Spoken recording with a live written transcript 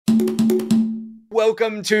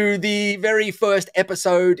welcome to the very first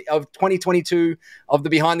episode of 2022 of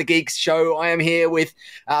the Behind the Geeks show. I am here with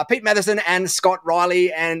Pete Matheson and Scott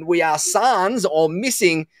Riley, and we are sans or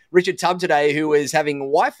missing Richard Tubb today, who is having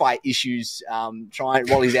Wi-Fi issues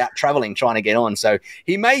while he's out traveling, trying to get on. So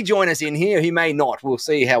he may join us in here, he may not. We'll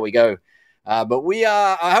see how we go. But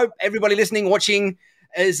I hope everybody listening, watching,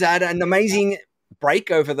 has had an amazing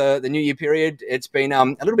break over the New Year period. It's been a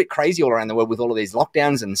little bit crazy all around the world with all of these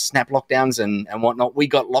lockdowns and snap lockdowns and whatnot. We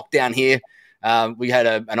got locked down here. We had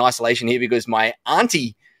an isolation here because my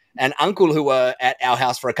auntie and uncle, who were at our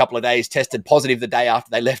house for a couple of days, tested positive the day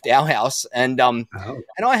after they left our house. And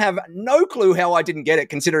I have no clue how I didn't get it,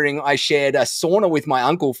 considering I shared a sauna with my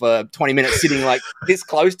uncle for 20 minutes, sitting like this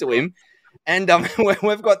close to him. And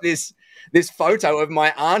we've got this photo of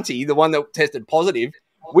my auntie, the one that tested positive,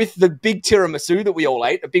 with the big tiramisu that we all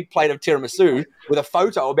ate, a big plate of tiramisu, with a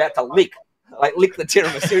photo about to lick the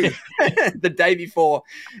tiramisu the day before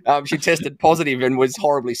she tested positive and was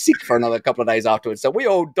horribly sick for another couple of days afterwards. So we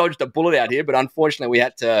all dodged a bullet out here, but unfortunately we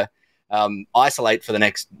had to isolate for the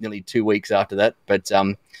next nearly 2 weeks after that. But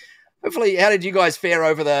hopefully, how did you guys fare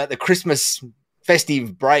over the Christmas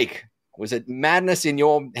festive break? Was it madness in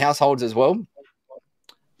your households as well?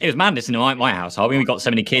 It was madness in my household. I mean, we got so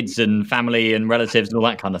many kids and family and relatives and all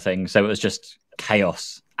that kind of thing. So it was just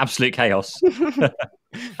chaos, absolute chaos.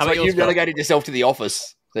 So you relegated yourself to the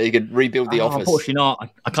office so you could rebuild the office? Unfortunately not.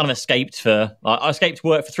 I kind of escaped I escaped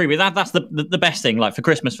work for 3 weeks. That's the best thing. Like for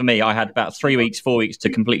Christmas for me, I had about 3 weeks, 4 weeks to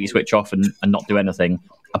completely switch off and not do anything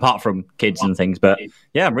apart from kids and things. But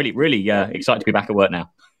yeah, I'm really, really excited to be back at work now.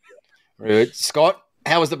 Good. Scott,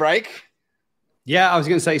 how was the break? Yeah, I was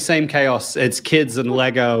going to say same chaos. It's kids and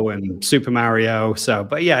Lego and Super Mario. So,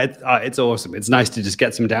 but yeah, it's awesome. It's nice to just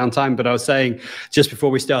get some downtime. But I was saying just before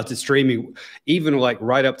we started streaming, even like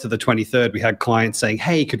right up to the 23rd, we had clients saying,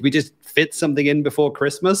 "Hey, could we just fit something in before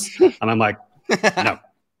Christmas?" And I'm like,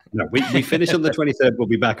 no, we finish on the 23rd. We'll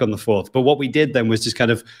be back on the 4th. But what we did then was just kind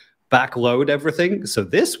of backload everything. So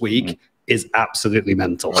this week is absolutely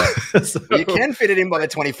mental. So, you can fit it in by the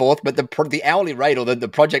 24th, but the hourly rate or the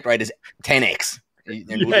project rate is 10x.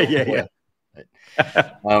 Yeah.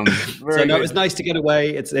 So no, it's nice to get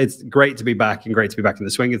away. It's great to be back and great to be back in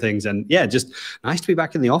the swing of things. And yeah, just nice to be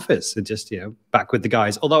back in the office and just, back with the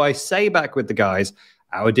guys. Although I say back with the guys,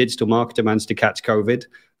 our digital marketer managed to catch COVID.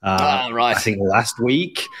 Right. I think last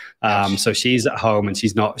week. So she's at home and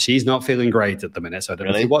she's not feeling great at the minute. So I don't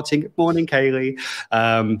know if you're watching. Morning, Kaylee.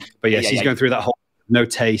 But yeah, she's going through that whole no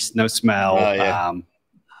taste, no smell.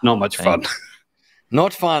 Not much fun.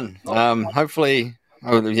 Not fun. Hopefully.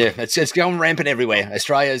 It's going rampant everywhere.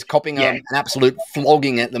 Australia's copping an absolute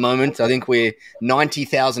flogging at the moment. I think we're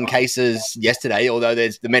 90,000 cases yesterday, although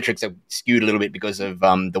the metrics are skewed a little bit because of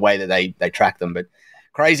the way that they track them. But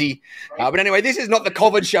crazy. But anyway, this is not the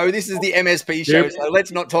COVID show. This is the MSP show. Yep. So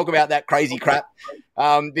let's not talk about that crazy crap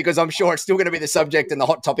because I'm sure it's still going to be the subject and the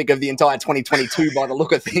hot topic of the entire 2022 by the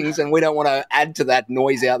look of things. And we don't want to add to that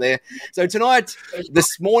noise out there. So tonight,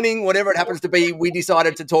 this morning, whatever it happens to be, we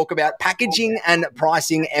decided to talk about packaging and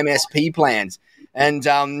pricing MSP plans. And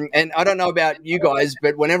I don't know about you guys,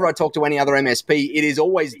 but whenever I talk to any other MSP, it is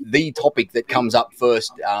always the topic that comes up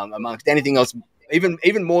first amongst anything else.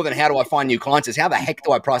 Even more than how do I find new clients is how the heck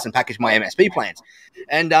do I price and package my MSP plans?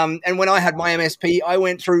 And when I had my MSP, I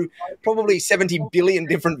went through probably 70 billion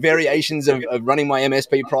different variations of running my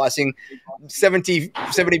MSP pricing.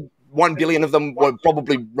 71 billion of them were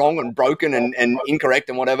probably wrong and broken and incorrect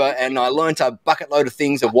and whatever. And I learned a bucket load of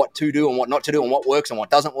things of what to do and what not to do and what works and what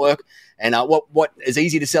doesn't work and what is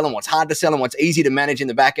easy to sell and what's hard to sell and what's easy to manage in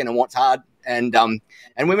the back end and what's hard. And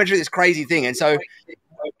we went through this crazy thing. And so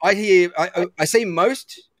I see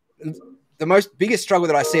the biggest struggle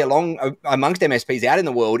that I see amongst MSPs out in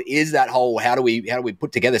the world is that whole how do we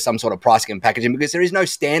put together some sort of pricing and packaging, because there is no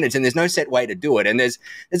standards and there's no set way to do it. And there's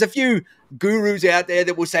a few gurus out there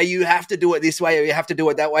that will say you have to do it this way or you have to do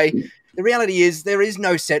it that way. The reality is there is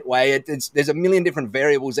no set way. There's a million different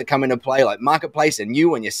variables that come into play, like marketplace and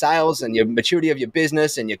you and your sales and your maturity of your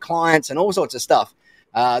business and your clients and all sorts of stuff.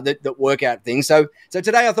 That work out things. So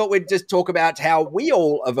today I thought we'd just talk about how we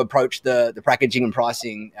all have approached the packaging and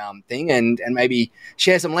pricing thing and maybe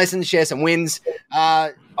share some lessons, share some wins.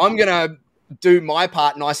 I'm going to do my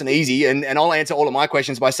part nice and easy and I'll answer all of my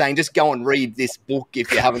questions by saying just go and read this book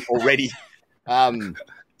if you haven't already.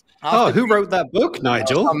 Who wrote that book,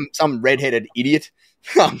 Nigel? Some redheaded idiot.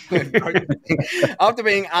 After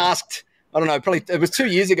being asked, I don't know, probably it was 2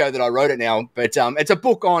 years ago that I wrote it now, but it's a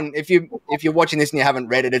book on, if you're watching this and you haven't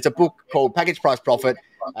read it, it's a book called Package Price Profit,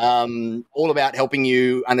 all about helping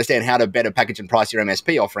you understand how to better package and price your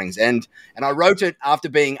MSP offerings. And I wrote it after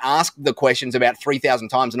being asked the questions about 3,000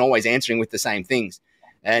 times and always answering with the same things.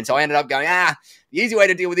 And so I ended up going, the easy way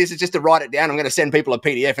to deal with this is just to write it down. I'm going to send people a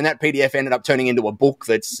PDF, and that PDF ended up turning into a book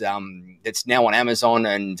that's now on Amazon.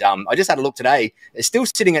 And I just had a look today. It's still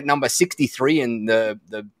sitting at number 63 in the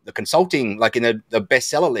consulting, like in the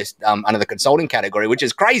bestseller list under the consulting category, which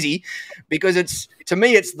is crazy because to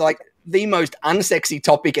me, it's like the most unsexy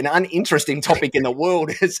topic and uninteresting topic in the world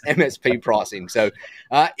is MSP pricing. So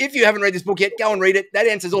if you haven't read this book yet, go and read it. That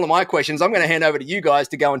answers all of my questions. I'm going to hand over to you guys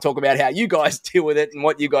to go and talk about how you guys deal with it and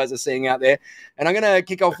what you guys are seeing out there. And I'm going to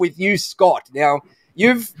kick off with you, Scott. Now,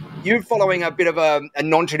 you're following a bit of a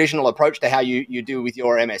non-traditional approach to how you deal with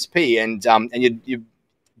your MSP, and you're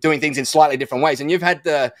doing things in slightly different ways. And you've had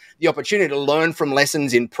the opportunity to learn from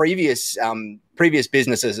lessons in previous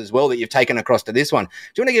businesses as well that you've taken across to this one. Do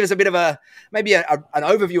you want to give us a bit of an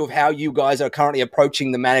overview of how you guys are currently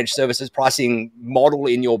approaching the managed services pricing model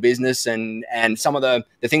in your business and some of the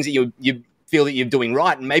things that you feel that you're doing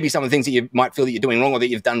right, and maybe some of the things that you might feel that you're doing wrong or that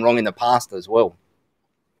you've done wrong in the past as well?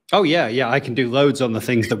 Oh, yeah. I can do loads on the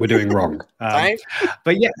things that we're doing wrong.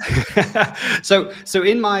 But yeah, so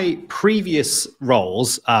in my previous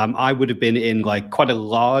roles, I would have been in like quite a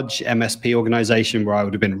large MSP organization where I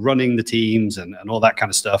would have been running the teams and all that kind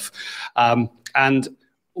of stuff. And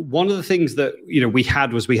one of the things that we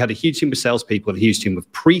had a huge team of salespeople and a huge team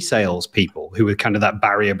of pre-sales people who were kind of that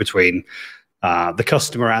barrier between the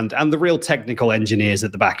customer and the real technical engineers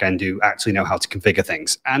at the back end who actually know how to configure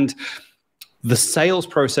things. And the sales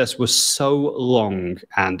process was so long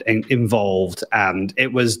and involved, and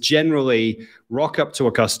it was generally rock up to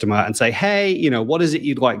a customer and say, hey, what is it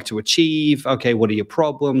you'd like to achieve? Okay, what are your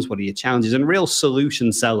problems? What are your challenges? And real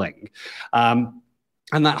solution selling. And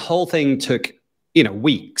that whole thing took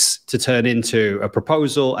weeks to turn into a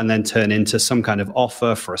proposal and then turn into some kind of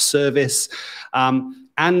offer for a service. And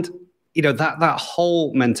that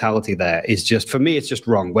whole mentality there is just, for me, it's just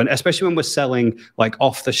wrong. Especially when we're selling like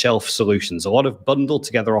off-the-shelf solutions, a lot of bundled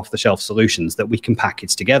together off-the-shelf solutions that we can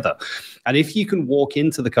package together. And if you can walk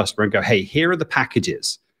into the customer and go, hey, here are the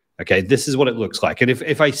packages. Okay, this is what it looks like. And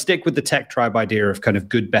if I stick with the Tech Tribe idea of kind of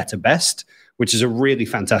good, better, best, which is a really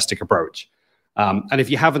fantastic approach. And if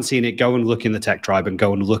you haven't seen it, go and look in the Tech Tribe and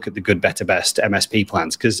go and look at the good, better, best MSP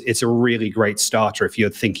plans, because it's a really great starter if you're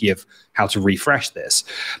thinking of how to refresh this.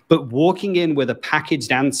 But walking in with a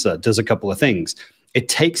packaged answer does a couple of things. It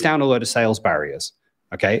takes down a load of sales barriers,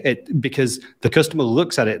 okay? Because the customer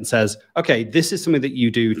looks at it and says, okay, this is something that you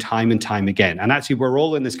do time and time again. And actually, we're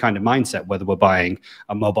all in this kind of mindset, whether we're buying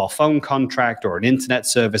a mobile phone contract or an internet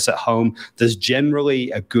service at home, there's generally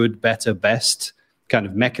a good, better, best kind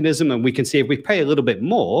of mechanism, and we can see if we pay a little bit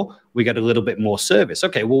more, we get a little bit more service.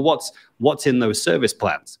 Okay, well, what's in those service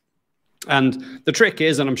plans? And the trick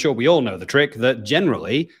is, and I'm sure we all know the trick, that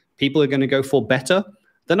generally people are going to go for better.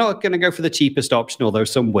 They're not going to go for the cheapest option, although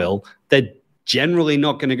some will. They're generally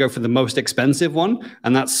not going to go for the most expensive one.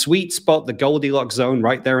 And that sweet spot, the Goldilocks zone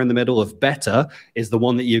right there in the middle of better, is the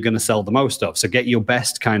one that you're going to sell the most of. So get your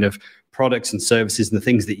best kind of products and services and the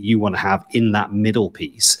things that you want to have in that middle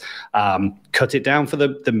piece. Cut it down for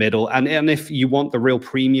the middle. And if you want the real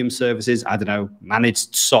premium services, I don't know,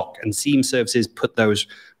 managed SOC and SIEM services, put those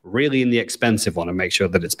really in the expensive one and make sure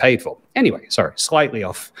that it's paid for. Anyway, sorry, slightly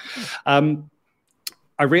off.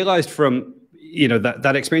 I realized from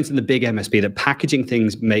that experience in the big MSP that packaging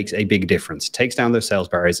things makes a big difference. It takes down those sales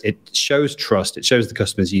barriers. It shows trust. It shows the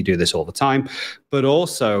customers you do this all the time. But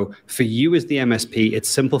also for you as the MSP, it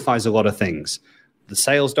simplifies a lot of things. The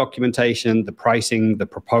sales documentation, the pricing, the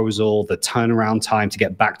proposal, the turnaround time to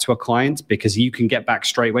get back to a client, because you can get back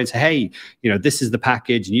straight away and say, hey, this is the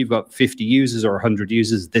package and you've got 50 users or 100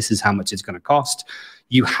 users. This is how much it's going to cost.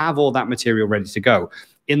 You have all that material ready to go.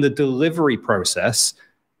 In the delivery process,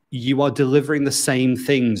 you are delivering the same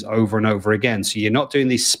things over and over again. So you're not doing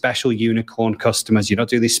these special unicorn customers. You're not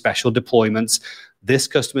doing these special deployments. This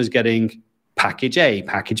customer is getting package A,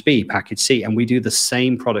 package B, package C, and we do the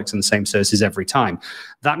same products and the same services every time.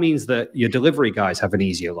 That means that your delivery guys have an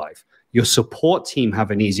easier life. Your support team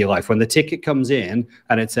have an easier life. When the ticket comes in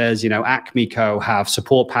and it says, Acme Co. have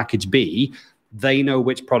support package B, they know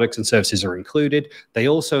which products and services are included. They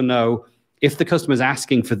also know if the customer's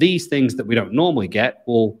asking for these things that we don't normally get,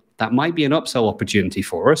 well, that might be an upsell opportunity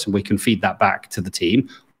for us, and we can feed that back to the team.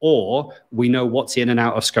 Or we know what's in and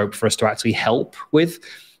out of scope for us to actually help with.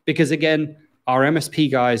 Because again, our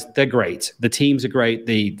MSP guys, they're great. The teams are great.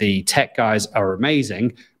 The tech guys are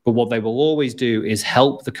amazing. But what they will always do is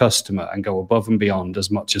help the customer and go above and beyond as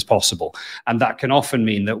much as possible. And that can often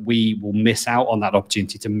mean that we will miss out on that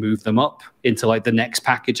opportunity to move them up into like the next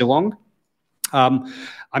package along.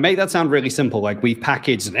 I make that sound really simple, like we've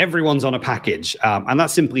packaged and everyone's on a package. And that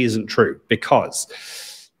simply isn't true,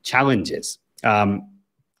 because challenges.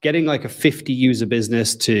 Getting like a 50 user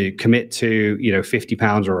business to commit to,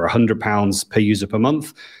 £50 or £100 per user per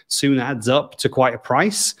month soon adds up to quite a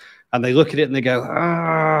price. And they look at it and they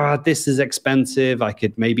go, this is expensive. I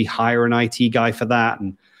could maybe hire an IT guy for that.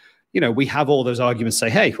 And, we have all those arguments say,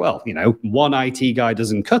 hey, well, one IT guy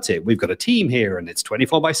doesn't cut it. We've got a team here and it's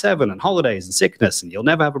 24/7 and holidays and sickness and you'll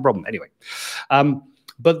never have a problem. Anyway,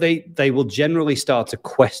 but they will generally start to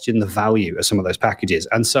question the value of some of those packages.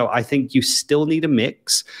 And so I think you still need a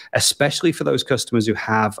mix, especially for those customers who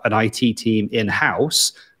have an IT team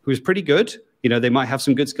in-house who's pretty good. They might have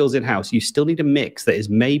some good skills in-house. You still need a mix that is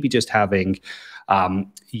maybe just having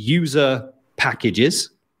user packages,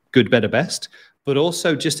 good, better, best, but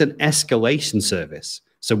also just an escalation service.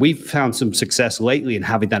 So we've found some success lately in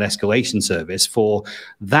having that escalation service for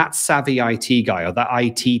that savvy IT guy or that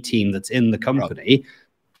IT team that's in the company,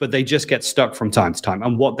 but they just get stuck from time to time.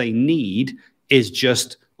 And what they need is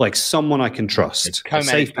just like someone I can trust. It's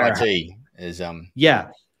co-managed IT is Yeah.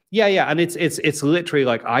 And it's literally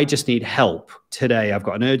like, I just need help today. I've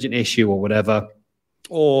got an urgent issue or whatever.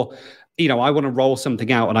 Or, I want to roll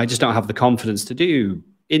something out and I just don't have the confidence to do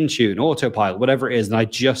Intune, Autopilot, whatever it is. And I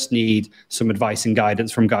just need some advice and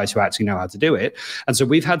guidance from guys who actually know how to do it. And so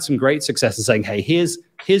we've had some great success in saying, hey, here's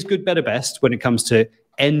good, better, best when it comes to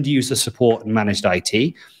end user support and managed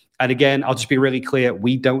IT. And again, I'll just be really clear.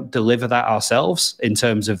 We don't deliver that ourselves in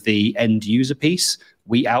terms of the end user piece.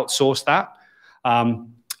 We outsource that.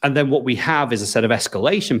 And then what we have is a set of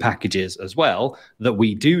escalation packages as well that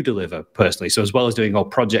we do deliver personally. So as well as doing our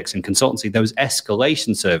projects and consultancy, those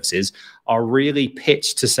escalation services are really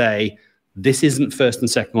pitched to say, this isn't first and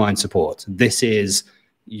second line support. This is,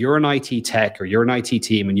 you're an IT tech or you're an IT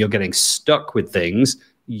team and you're getting stuck with things.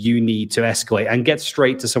 You need to escalate and get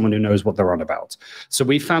straight to someone who knows what they're on about. So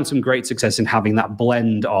we found some great success in having that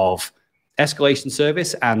blend of escalation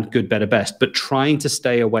service and good, better, best, but trying to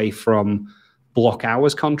stay away from block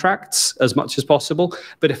hours contracts as much as possible.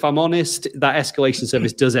 But if I'm honest, that escalation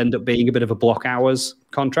service does end up being a bit of a block hours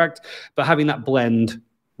contract, but having that blend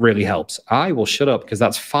really helps. I will shut up because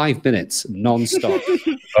that's 5 minutes nonstop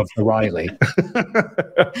of the Riley.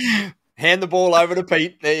 Hand the ball over to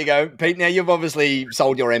Pete. There you go. Pete, now you've obviously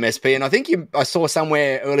sold your MSP, and I think I saw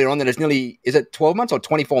somewhere earlier on that it's nearly, is it 12 months or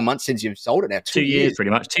 24 months since you've sold it now? 2 years,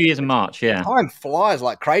 pretty much. 2 years in March, yeah. Time flies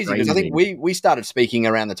like crazy because I think we started speaking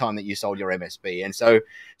around the time that you sold your MSP. And so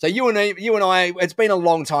you and I, it's been a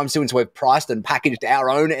long time since we've priced and packaged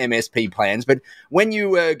our own MSP plans. But when you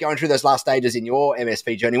were going through those last stages in your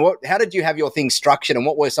MSP journey, how did you have your things structured, and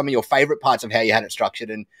what were some of your favorite parts of how you had it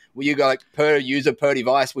structured? And were you like per user, per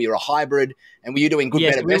device? Were you a hybrid? And were you doing good,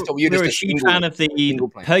 better, best? Or were you just a huge fan of the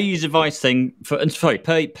per user device thing?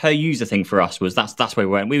 Per user thing for us was that's where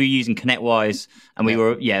we went. We were using ConnectWise, and we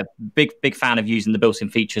were big fan of using the built-in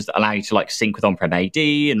features that allow you to like sync with on-prem AD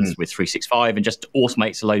and with 365 and just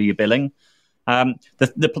automates a load of your billing.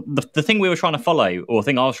 The thing we were trying to follow, or the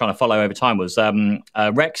thing I was trying to follow over time, was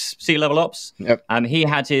Rex C-Level Ops. Yep. He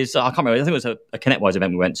had his, I can't remember, I think it was a ConnectWise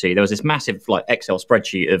event we went to. There was this massive like Excel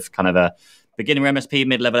spreadsheet of kind of a beginner MSP,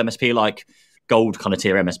 mid-level MSP, like gold kind of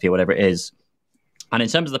tier MSP, whatever it is. And in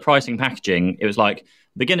terms of the pricing packaging, it was like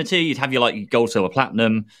beginner tier, you'd have your like gold, silver,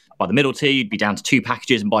 platinum. By the middle tier, you'd be down to 2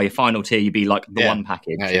 packages, and by your final tier, you'd be like the one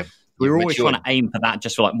package. We were always trying to aim for that,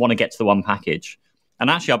 just for like want to get to the one package. And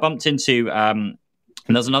actually, I bumped into, and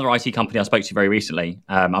there's another IT company I spoke to very recently.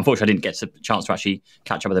 Unfortunately, I didn't get a chance to actually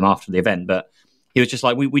catch up with him after the event, but he was just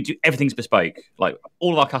like, we do, everything's bespoke. Like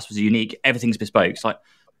all of our customers are unique. Everything's bespoke. It's like,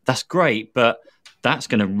 that's great, but that's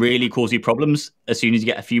going to really cause you problems as soon as you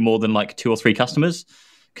get a few more than like 2 or 3 customers.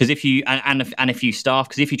 Because if you, and if you staff,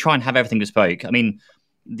 because if you try and have everything bespoke, I mean,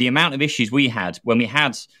 the amount of issues we had when we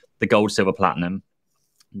had the gold, silver, platinum,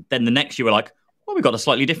 then the next year we're like, well, we've got a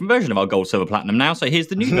slightly different version of our gold, silver, platinum now. So here's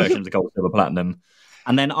the new version of the gold, silver, platinum.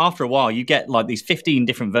 And then after a while, you get like these 15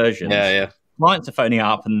 different versions. Clients are phoning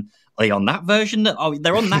up and, are they on that version? Oh,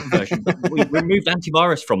 they're on that version. We removed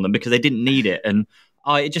antivirus from them because they didn't need it. And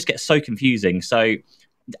it just gets so confusing. So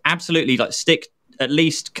absolutely, like stick at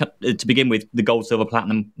least to begin with, the gold, silver,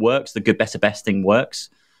 platinum works. The good, better, best thing works.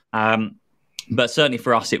 But certainly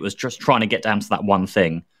for us, it was just trying to get down to that one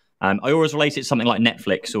thing. I always relate it to something like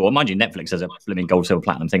Netflix, or mind you, Netflix has a blooming gold, silver,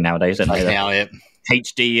 platinum thing nowadays, don't they?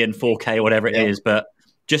 HD and 4K or whatever it is. But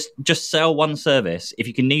just sell one service. If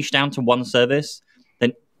you can niche down to one service,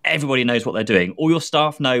 then everybody knows what they're doing. All your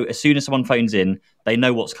staff know as soon as someone phones in, they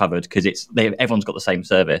know what's covered because everyone's got the same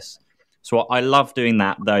service. So I love doing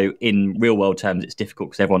that, though in real world terms, it's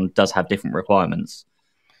difficult because everyone does have different requirements.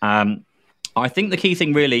 I think the key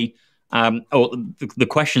thing really, or the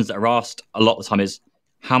questions that are asked a lot of the time is,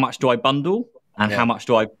 how much do I bundle and how much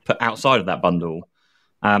do I put outside of that bundle?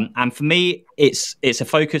 And for me, it's a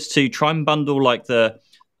focus to try and bundle like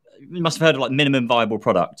you must have heard of like minimum viable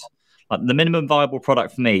product. Like the minimum viable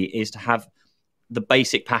product for me is to have the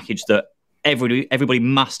basic package that everybody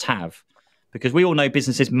must have, because we all know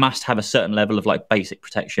businesses must have a certain level of like basic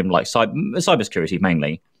protection, like cybersecurity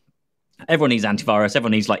mainly. Everyone needs antivirus,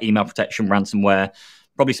 everyone needs like email protection, ransomware,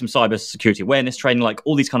 probably some cybersecurity awareness training, like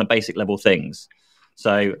all these kind of basic level things.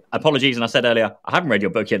 So apologies, and I said earlier, I haven't read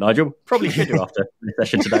your book yet, Nigel. Probably should do after the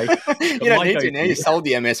session today. You don't need to now. You sold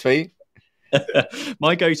the MSP.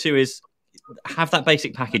 My go-to is have that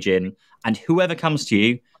basic package in, and whoever comes to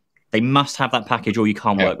you, they must have that package or you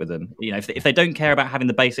can't work with them. You know, if they don't care about having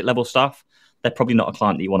the basic level stuff, they're probably not a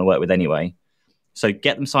client that you want to work with anyway. So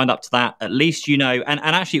get them signed up to that. At least you know, and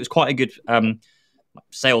actually it was quite a good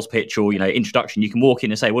sales pitch or, introduction. You can walk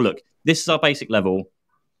in and say, well, look, this is our basic level.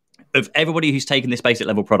 Of everybody who's taken this basic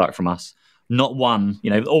level product from us, not one,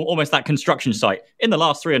 almost that construction site. In the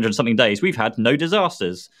last 300 something days, we've had no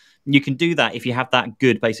disasters. You can do that if you have that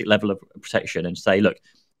good basic level of protection and say, look,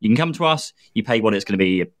 you can come to us, you pay what it's going to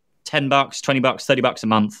be, $10, $20, $30 a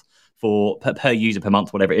month per user per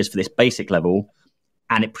month, whatever it is for this basic level,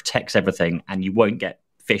 and it protects everything and you won't get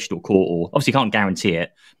fished or caught, or obviously you can't guarantee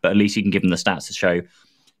it, but at least you can give them the stats to show,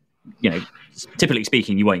 typically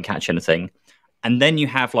speaking, you won't catch anything. And then you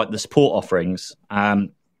have like the support offerings. I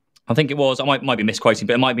think it was, I might be misquoting,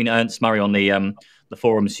 but it might have been Ernst Murray on the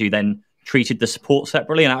forums who then treated the support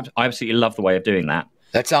separately, and I absolutely love the way of doing that.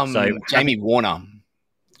 That's Jamie Warner.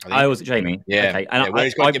 Was it Jamie? Yeah. Okay. And where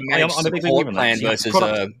he's got your managed support plan versus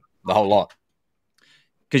the whole lot.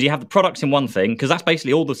 Because you have the products in one thing, because that's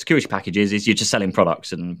basically all the security packages is you're just selling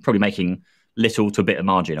products and probably making little to a bit of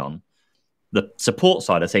margin on. The support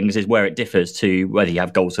side of things is where it differs to whether you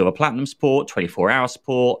have gold, silver, platinum support, 24-hour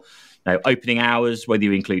support, opening hours, whether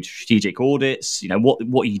you include strategic audits,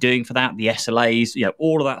 what are you doing for that, the SLAs,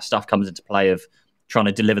 all of that stuff comes into play of trying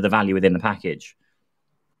to deliver the value within the package.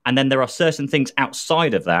 And then there are certain things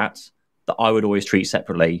outside of that I would always treat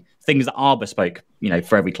separately, things that are bespoke,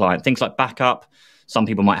 for every client, things like backup. Some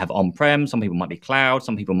people might have on-prem, some people might be cloud,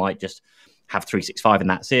 some people might just have 365 and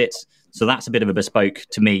that's it. So that's a bit of a bespoke,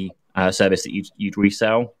 to me, service that you'd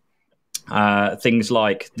resell. Things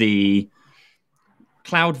like the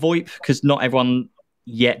cloud VoIP, because not everyone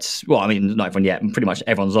yet, not everyone yet, pretty much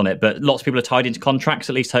everyone's on it, but lots of people are tied into contracts,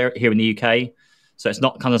 at least here in the UK. So it's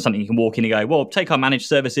not kind of something you can walk in and go, well, take our managed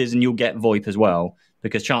services and you'll get VoIP as well,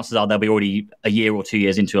 because chances are they'll be already a year or 2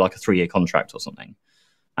 years into like a 3-year contract or something.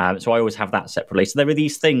 So I always have that separately. So there are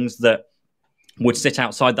these things that would sit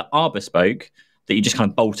outside that are bespoke that you just kind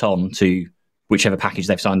of bolt on to whichever package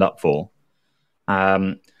they've signed up for.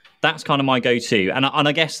 That's kind of my go-to. And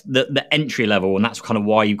I guess the entry level, and that's kind of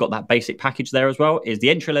why you've got that basic package there as well, is the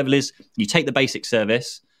entry level is you take the basic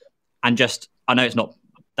service and just, I know it's not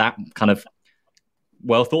that kind of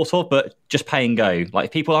well thought of, but just pay and go. Like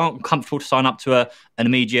if people aren't comfortable to sign up to an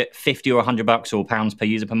immediate $50 or $100 or pounds per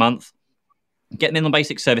user per month, get them in on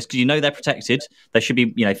basic service because they're protected. There should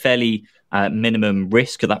be fairly minimum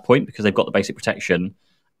risk at that point because they've got the basic protection,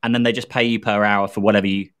 and then they just pay you per hour for whatever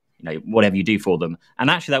you do for them. And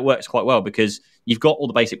actually that works quite well because you've got all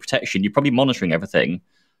the basic protection. You're probably monitoring everything,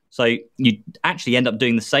 so you actually end up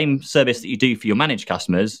doing the same service that you do for your managed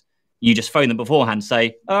customers. You just phone them beforehand,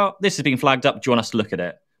 say, "Oh, this has been flagged up. Do you want us to look at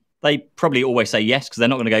it?" They probably always say yes because they're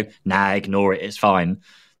not going to go, "Nah, ignore it. It's fine."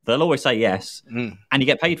 They'll always say yes, and you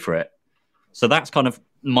get paid for it. So that's kind of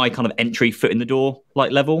my kind of entry foot in the door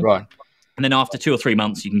like level. Right. And then after 2 or 3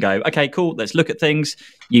 months, you can go, okay, cool. Let's look at things.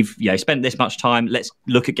 You've spent this much time. Let's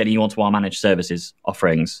look at getting you onto our managed services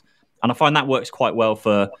offerings. And I find that works quite well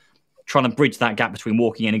for trying to bridge that gap between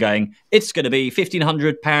walking in and going, it's going to be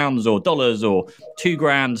 £1,500 or dollars or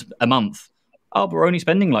 $2,000 a month. Oh, but we're only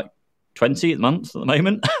spending like 20 a month at the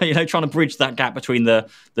moment. Trying to bridge that gap between the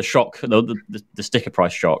shock, the sticker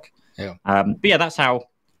price shock. Yeah. But yeah, that's how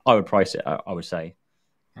I would price it, I would say.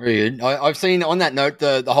 Very good. I've seen on that note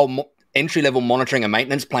the whole entry-level monitoring and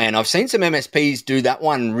maintenance plan. I've seen some MSPs do that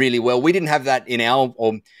one really well. We didn't have that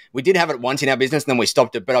we did have it once in our business and then we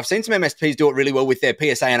stopped it, but I've seen some MSPs do it really well with their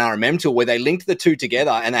PSA and RMM tool where they linked the two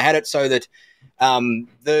together and they had it so that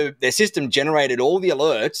their system generated all the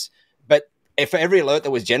alerts, but for every alert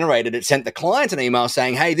that was generated, it sent the client an email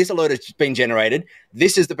saying, hey, this alert has been generated.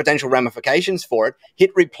 This is the potential ramifications for it.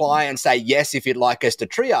 Hit reply and say yes if you'd like us to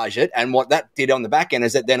triage it. And what that did on the back end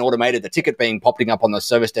is it then automated the ticket being popping up on the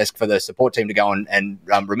service desk for the support team to go and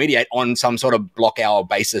remediate on some sort of block hour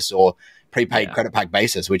basis or prepaid credit pack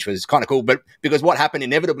basis, which was kind of cool. But because what happened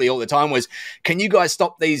inevitably all the time was, can you guys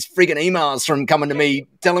stop these friggin' emails from coming to me,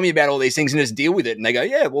 telling me about all these things and just deal with it? And they go,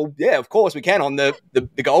 yeah, of course we can on the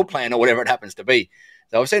gold plan or whatever it happens to be.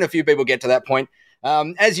 So I've seen a few people get to that point.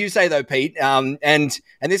 As you say though, Pete, and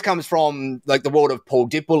this comes from like the world of Paul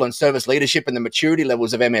Dipple and service leadership and the maturity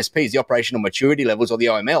levels of MSPs, the operational maturity levels or the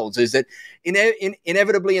OMLs, is that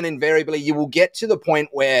inevitably and invariably you will get to the point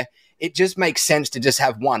where it just makes sense to just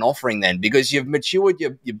have one offering then, because you've matured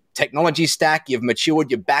your technology stack, you've matured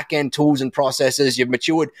your back-end tools and processes, you've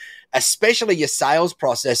matured especially your sales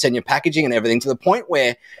process and your packaging and everything to the point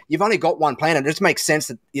where you've only got one plan, and it just makes sense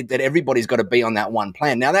that everybody's got to be on that one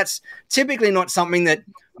plan. Now, that's typically not something that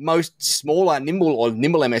most smaller, nimble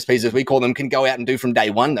MSPs, as we call them, can go out and do from day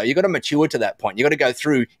one, though. You've got to mature to that point. You've got to go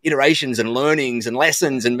through iterations and learnings and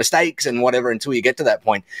lessons and mistakes and whatever until you get to that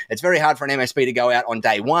point. It's very hard for an MSP to go out on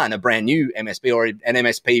day one, a brand new MSP or an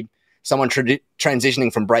MSP, someone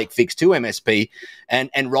transitioning from break fix to MSP,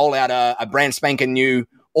 and roll out a brand spanking new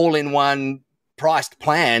all-in-one priced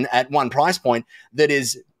plan at one price point that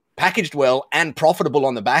is packaged well and profitable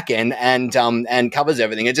on the back end and covers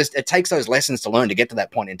everything. It takes those lessons to learn to get to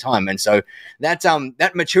that point in time. And so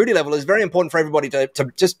that maturity level is very important for everybody to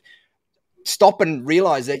just stop and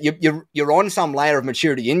realize that you're on some layer of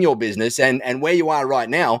maturity in your business, and where you are right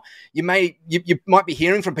now, you might be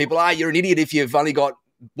hearing from people, you're an idiot if you've only got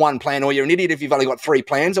one plan, or you're an idiot if you've only got 3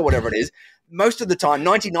 plans, or whatever it is. Most of the time,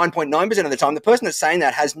 99.9% of the time, the person that's saying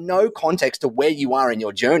that has no context to where you are in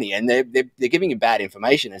your journey, and they're giving you bad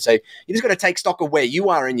information. And so you just got to take stock of where you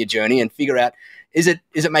are in your journey and figure out, is it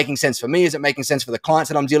making sense for me? Is it making sense for the clients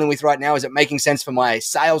that I'm dealing with right now? Is it making sense for my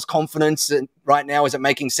sales confidence right now? Is it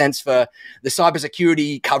making sense for the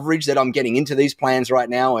cybersecurity coverage that I'm getting into these plans right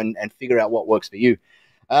now, and figure out what works for you?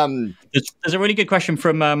 There's a really good question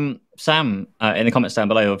from Sam in the comments down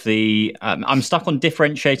below of the I'm stuck on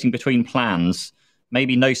differentiating between plans,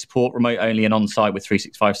 maybe no support, remote only, and on-site with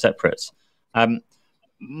 365 separates.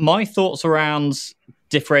 My thoughts around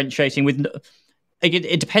differentiating with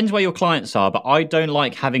it depends where your clients are, but I don't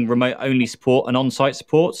like having remote only support and on-site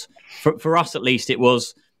support. For us, at least, it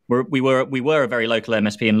was we were a very local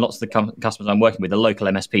MSP, and lots of the customers I'm working with are local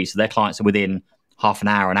MSPs, so their clients are within half an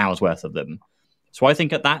hour, an hour's worth of them. So I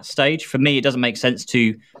think at that stage, for me, it doesn't make sense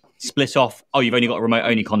to split off, you've only got a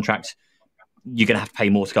remote-only contract, you're going to have to pay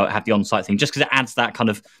more to go have the on-site thing, just because it adds that kind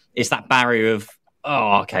of, it's that barrier of,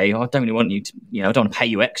 okay, I don't really want you to, I don't want to pay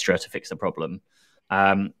you extra to fix the problem.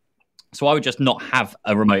 So I would just not have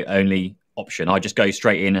a remote-only option. I just go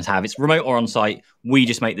straight in and have, it's remote or on-site, we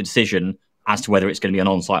just make the decision as to whether it's going to be an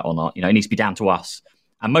on-site or not. It needs to be down to us.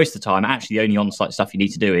 And most of the time, actually, the only on-site stuff you need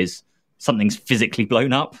to do is something's physically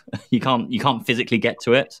blown up. You can't physically get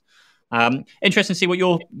to it. Interesting to see what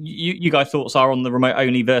you guys' thoughts are on the remote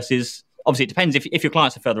only versus. Obviously, it depends. If your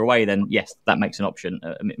clients are further away, then yes, that makes an option.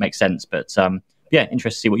 It makes sense. But interesting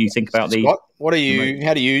to see what you think about the. Scott,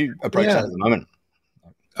 how do you approach that at the moment?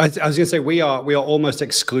 I was going to say we are almost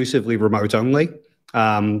exclusively remote only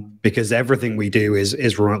because everything we do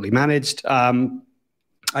is remotely managed.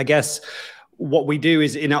 I guess. What we do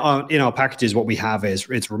is in our packages, what we have is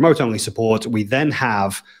it's remote only support. We then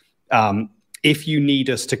have, if you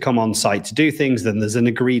need us to come on site to do things, then there's an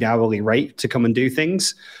agreed hourly rate to come and do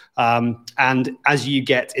things. And as you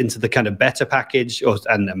get into the kind of better package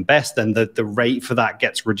and best, then the rate for that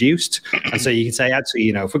gets reduced. And so you can say, actually,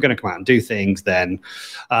 if we're going to come out and do things, then,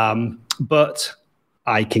 but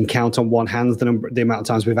I can count on one hand the amount of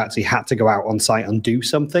times we've actually had to go out on site and do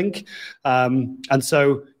something. And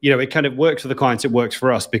so, it kind of works for the clients, it works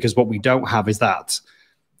for us, because what we don't have is that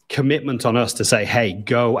commitment on us to say, hey,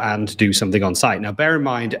 go and do something on site. Now, bear in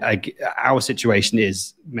mind, our situation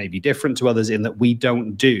is maybe different to others in that we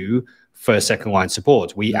don't do first, second line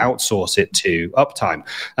support. We outsource it to Uptime.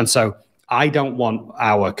 And so I don't want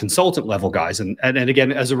our consultant level guys. And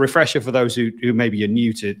again, as a refresher for those who maybe are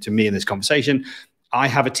new to me in this conversation, I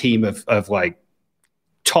have a team of like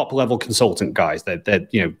top level consultant guys.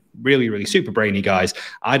 They're really, really super brainy guys.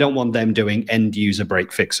 I don't want them doing end user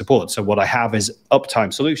break fix support. So what I have is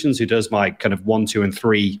Uptime Solutions, who does my kind of 1, 2, and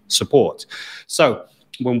 3 support. So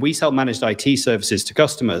when we sell managed IT services to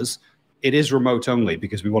customers, it is remote only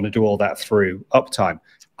because we want to do all that through Uptime.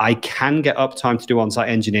 I can get Uptime to do on-site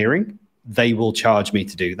engineering. They will charge me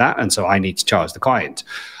to do that. And so I need to charge the client.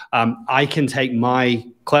 I can take my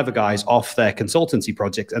clever guys off their consultancy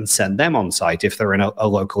projects and send them on site if they're in a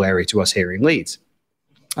local area to us here in Leeds.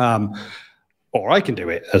 Or I can do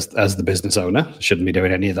it as the business owner. Shouldn't be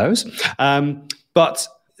doing any of those. But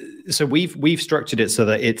so we've structured it so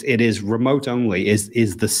that it is remote only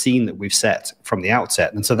is the scene that we've set from the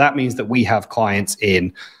outset. And so that means that we have clients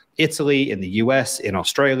in Italy, in the US, in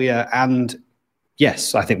Australia, and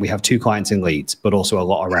yes, I think we have 2 clients in Leeds, but also a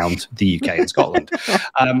lot around the UK and Scotland.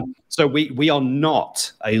 So we are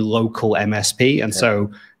not a local MSP. And so,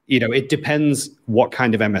 it depends what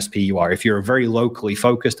kind of MSP you are. If you're a very locally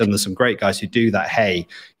focused, and there's some great guys who do that, hey,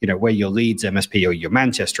 where your Leeds MSP or your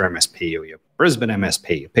Manchester MSP or your Brisbane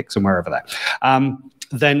MSP, pick somewhere over there,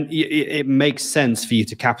 then it makes sense for you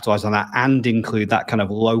to capitalize on that and include that kind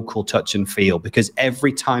of local touch and feel, because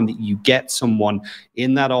every time that you get someone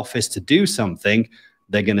in that office to do something,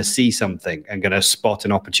 they're going to see something and going to spot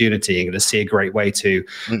an opportunity and going to see a great way to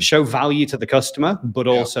show value to the customer, but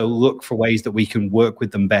also look for ways that we can work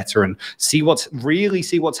with them better and see what's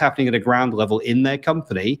happening at a ground level in their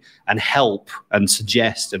company and help and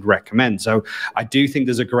suggest and recommend. So I do think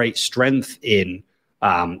there's a great strength in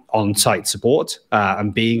on-site support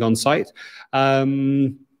and being on site. I'll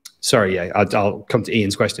come to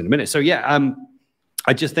Ian's question in a minute. So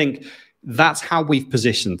I just think that's how we've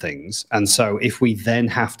positioned things. And so if we then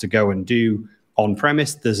have to go and do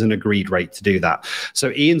on-premise, there's an agreed rate to do that.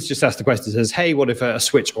 So Ian's just asked the question, says, hey, what if a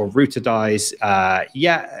switch or router dies?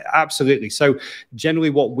 Yeah, absolutely. So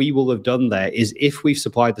generally what we will have done there is if we've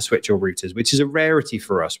supplied the switch or routers, which is a rarity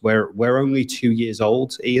for us, we're only 2 years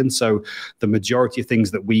old, Ian. So the majority of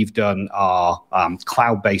things that we've done are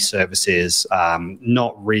cloud-based services,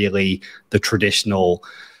 not really the traditional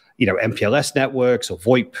MPLS networks or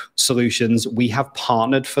VoIP solutions. We have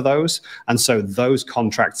partnered for those. And so those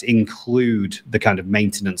contracts include the kind of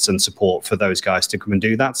maintenance and support for those guys to come and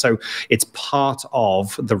do that. So it's part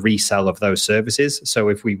of the resale of those services. So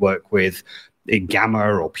if we work with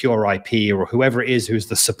Gamma or Pure IP or whoever it is who's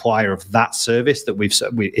the supplier of that service that we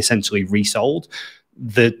essentially resold,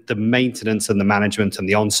 the maintenance and the management and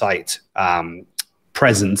the on-site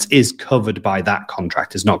presence is covered by that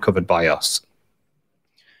contract, is not covered by us.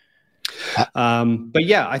 But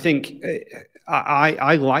yeah, I think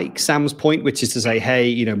I like Sam's point, which is to say,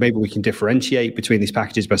 hey, maybe we can differentiate between these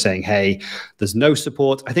packages by saying, hey, there's no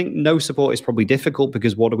support. I think no support is probably difficult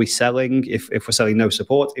because what are we selling if we're selling no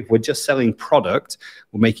support? If we're just selling product,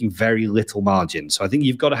 we're making very little margin. So I think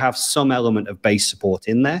you've got to have some element of base support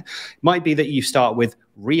in there. It might be that you start with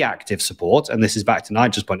reactive support, and this is back to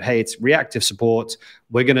Nigel's point. Hey, it's reactive support.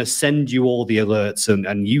 We're going to send you all the alerts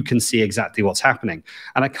and you can see exactly what's happening.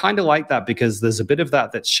 And I kind of like that because there's a bit of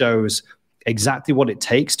that shows exactly what it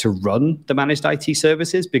takes to run the managed IT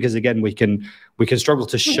services, because again, we can struggle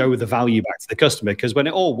to show the value back to the customer, because when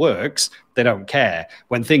it all works, they don't care.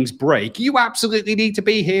 When things break, you absolutely need to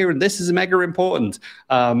be here and this is mega important.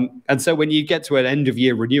 And so when you get to an end of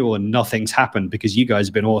year renewal and nothing's happened because you guys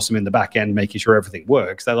have been awesome in the back end making sure everything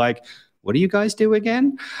works, they're like, what do you guys do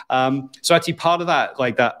again? So actually part of that,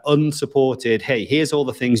 like that unsupported, hey, here's all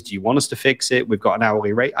the things. Do you want us to fix it? We've got an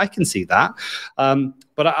hourly rate. I can see that.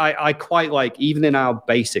 But I quite like, even in our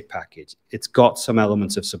basic package, it's got some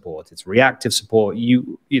elements of support. It's reactive support.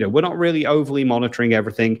 We're not really overly monitoring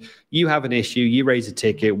everything. You have an issue, you raise a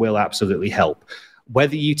ticket, we'll absolutely help.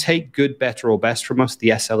 Whether you take good, better, or best from us, the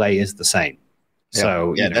SLA is the same. Yeah.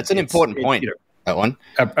 So that's an important point. That one.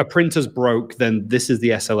 A printer's broke, then this is the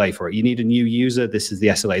SLA for it. You need a new user, this is the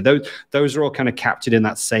SLA. Those are all kind of captured in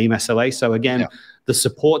that same SLA. So again, the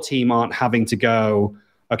support team aren't having to go,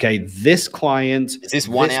 okay, this client is this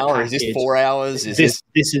 1 hour? Package, is this 4 hours?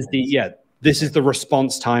 This is the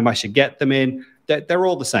response time I should get them in. They're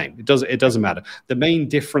all the same. It doesn't matter. The main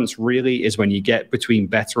difference really is when you get between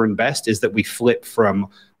better and best is that we flip from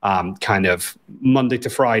kind of Monday to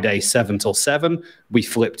Friday, 7 till 7, we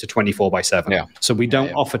flip to 24/7. Yeah. So we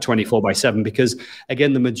don't offer 24/7 because,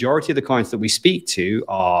 again, the majority of the clients that we speak to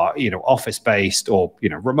are, office-based or,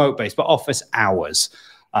 remote-based, but office hours,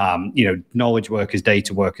 knowledge workers,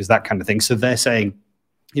 data workers, that kind of thing. So they're saying,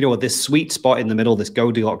 this sweet spot in the middle, this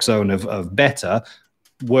Goldilocks zone of better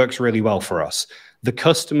works really well for us. The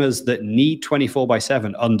customers that need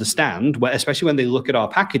 24/7 understand, especially when they look at our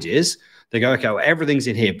packages, they go, okay, well, everything's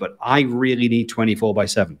in here, but I really need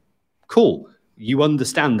 24/7. Cool. You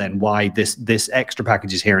understand then why this extra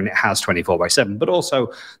package is here and it has 24/7. But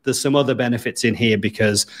also there's some other benefits in here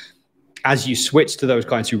because as you switch to those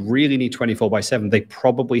clients who really need 24/7, they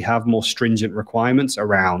probably have more stringent requirements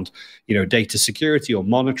around, data security or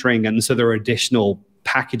monitoring. And so there are additional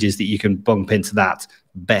packages that you can bump into that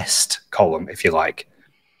best column, if you like.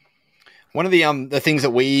 One of the things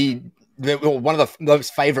that we one of the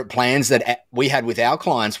most favorite plans that we had with our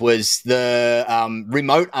clients was the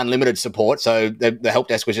remote unlimited support. So the help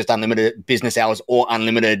desk was just unlimited business hours or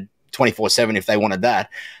unlimited 24/7 if they wanted that,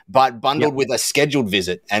 but bundled with a scheduled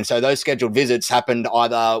visit. And so those scheduled visits happened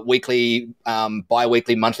either weekly,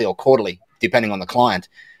 bi-weekly, monthly, or quarterly, depending on the client.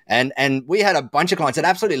 And we had a bunch of clients that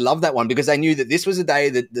absolutely loved that one because they knew that this was a day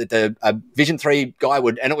that a Vision 3 guy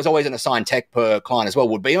would, and it was always an assigned tech per client as well,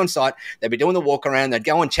 would be on site. They'd be doing the walk around. They'd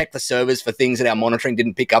go and check the servers for things that our monitoring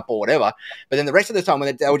didn't pick up or whatever. But then the rest of the time,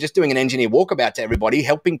 when they were just doing an engineer walkabout to everybody,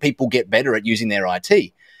 helping people get better at using their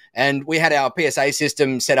IT. And we had our PSA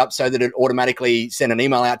system set up so that it automatically sent an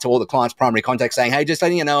email out to all the clients' primary contacts saying, hey, just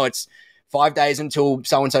letting you know it's 5 days until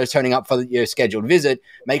so-and-so is turning up for your scheduled visit.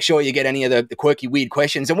 Make sure you get any of the quirky, weird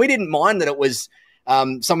questions. And we didn't mind that it was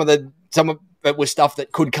some of it was stuff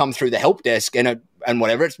that could come through the help desk and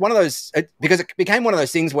whatever. It's one of those, because it became one of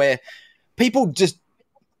those things where people just,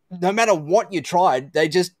 no matter what you tried, they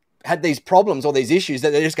just had these problems or these issues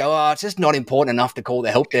that they just go, oh, it's just not important enough to call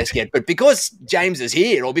the help desk yet. But because James is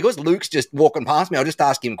here or because Luke's just walking past me, I'll just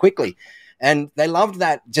ask him quickly. And they loved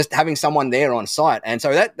that, just having someone there on site. And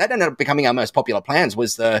so that ended up becoming our most popular plans,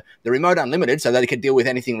 was the remote unlimited, so that they could deal with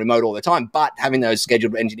anything remote all the time, but having those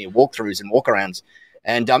scheduled engineer walkthroughs and walkarounds.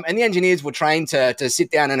 And the engineers were trained to sit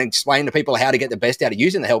down and explain to people how to get the best out of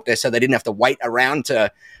using the help desk, so they didn't have to wait around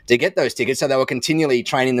to get those tickets. So they were continually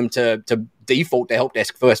training them to default to help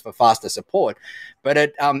desk first for faster support. But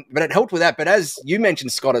it helped with that. But as you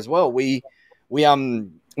mentioned, Scott, as well, we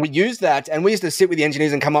used that, and we used to sit with the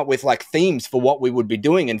engineers and come up with like themes for what we would be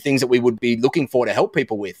doing and things that we would be looking for to help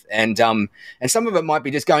people with. And some of it might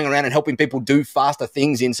be just going around and helping people do faster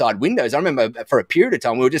things inside Windows. I remember for a period of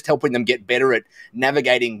time, we were just helping them get better at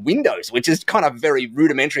navigating Windows, which is kind of very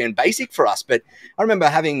rudimentary and basic for us. But I remember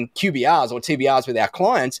having QBRs or TBRs with our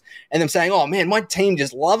clients and them saying, oh man, my team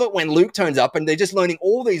just love it when Luke turns up and they're just learning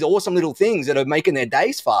all these awesome little things that are making their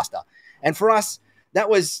days faster. And for us, that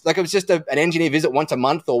was like, it was just an engineer visit once a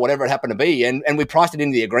month or whatever it happened to be. And we priced it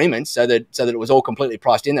into the agreement so that it was all completely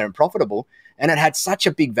priced in there and profitable. And it had such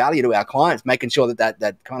a big value to our clients, making sure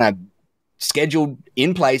that kind of scheduled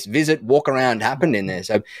in place visit walk around happened in there.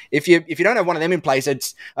 So if you don't have one of them in place,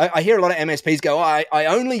 I hear a lot of MSPs go, I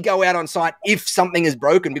only go out on site if something is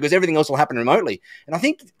broken because everything else will happen remotely. And I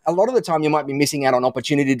think a lot of the time you might be missing out on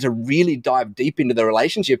opportunity to really dive deep into the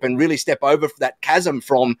relationship and really step over that chasm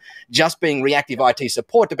from just being reactive IT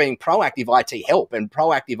support to being proactive IT help and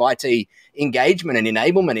proactive IT engagement and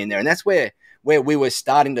enablement in there. And that's where we were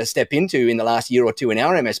starting to step into in the last year or two in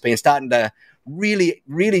our MSP and starting to really,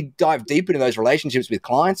 really dive deep into those relationships with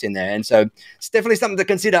clients in there. And so it's definitely something to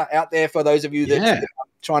consider out there for those of you that are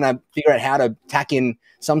trying to figure out how to tack in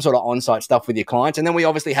some sort of on-site stuff with your clients. And then we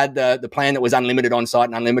obviously had the plan that was unlimited on-site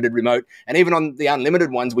and unlimited remote. And even on the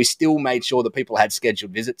unlimited ones, we still made sure that people had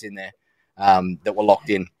scheduled visits in there that were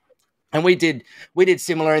locked in. And we did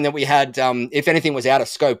similar in that we had, if anything was out of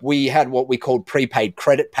scope, we had what we called prepaid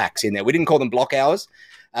credit packs in there. We didn't call them block hours.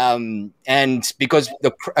 And because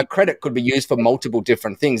a credit could be used for multiple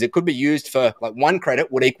different things. It could be used for, like, one credit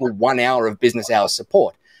would equal 1 hour of business hours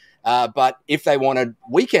support. But if they wanted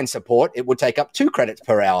weekend support, it would take up 2 credits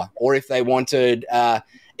per hour. Or if they wanted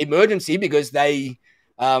emergency, because they,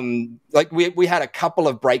 we had a couple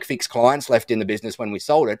of break fix clients left in the business when we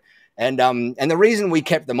sold it. And the reason we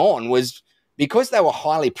kept them on was because they were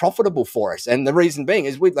highly profitable for us. And the reason being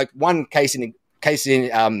is one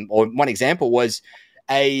example was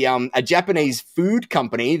a Japanese food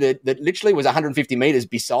company that literally was 150 meters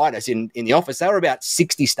beside us in the office. They were about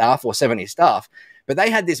 60 staff or 70 staff, but they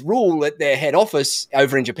had this rule at their head office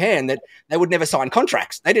over in Japan that they would never sign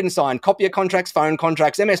contracts. They didn't sign copier contracts, phone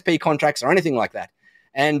contracts, MSP contracts, or anything like that.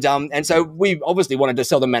 And so we obviously wanted to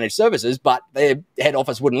sell them managed services, but their head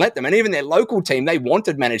office wouldn't let them. And even their local team, they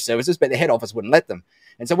wanted managed services, but their head office wouldn't let them.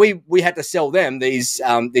 And so we had to sell them these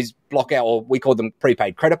block out, or we called them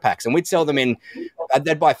prepaid credit packs. And we'd sell them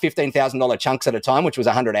they'd buy $15,000 chunks at a time, which was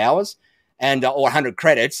 100 hours or 100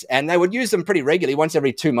 credits. And they would use them pretty regularly. Once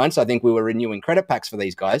every 2 months, I think we were renewing credit packs for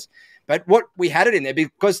these guys. But what we had it in there,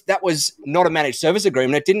 because that was not a managed service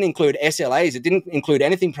agreement, it didn't include SLAs, it didn't include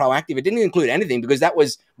anything proactive, it didn't include anything, because that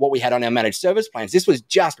was what we had on our managed service plans. This was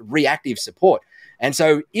just reactive support. And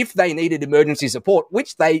so if they needed emergency support,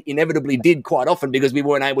 which they inevitably did quite often because we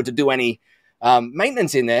weren't able to do any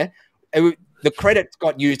maintenance in there, the credits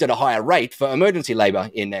got used at a higher rate for emergency labor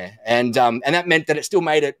in there. And that meant that it still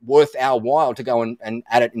made it worth our while to go and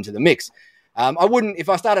add it into the mix. I wouldn't, if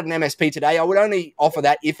I started an MSP today, I would only offer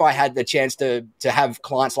that if I had the chance to have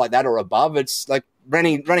clients like that or above. It's like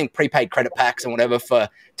running prepaid credit packs and whatever for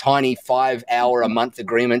tiny 5 hour a month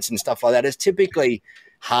agreements and stuff like that is typically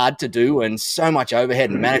hard to do and so much overhead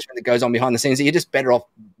and management that goes on behind the scenes that you're just better off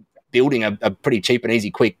building a pretty cheap and easy,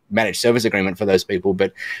 quick managed service agreement for those people.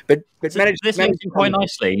 But so this links in quite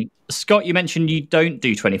nicely. Scott, you mentioned you don't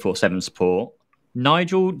do 24/7 support.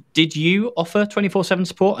 Nigel, did you offer 24/7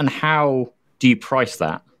 support, and how do you price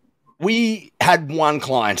that? We had one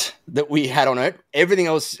client that we had on it. Everything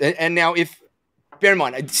else, and now bear in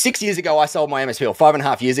mind, 6 years ago I sold my MSP, or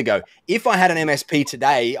 5.5 years ago. If I had an MSP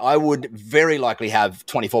today, I would very likely have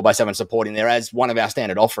 24/7 support in there as one of our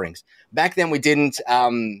standard offerings. Back then we didn't.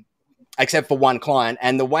 Except for one client.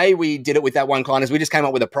 And the way we did it with that one client is we just came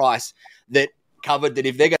up with a price that covered that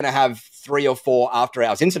if they're going to have 3 or 4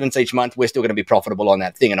 after-hours incidents each month, we're still going to be profitable on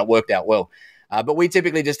that thing, and it worked out well. But we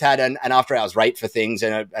typically just had an after-hours rate for things,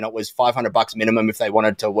 and it was $500 minimum if they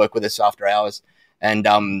wanted to work with us after hours. And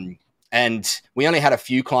we only had a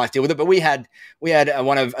few clients deal with it, but we had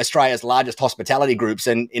one of Australia's largest hospitality groups,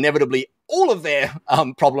 and inevitably all of their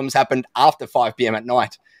problems happened after 5 p.m. at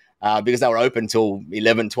night. Because they were open till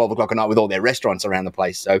 11, 12 o'clock at night with all their restaurants around the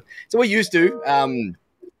place. So we used to,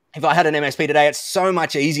 if I had an MSP today, it's so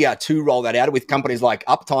much easier to roll that out with companies like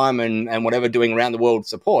Uptime and whatever doing around the world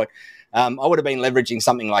support. I would have been leveraging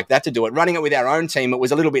something like that to do it. Running it with our own team, it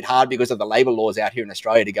was a little bit hard because of the labor laws out here in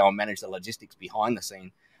Australia to go and manage the logistics behind the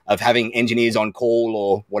scene of having engineers on call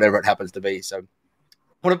or whatever it happens to be. So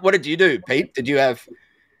what did you do, Pete? Did you have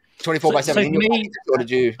 24/7 in your package, or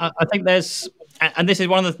did you? I think there's... And this is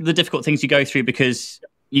one of the difficult things you go through, because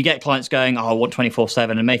you get clients going, I want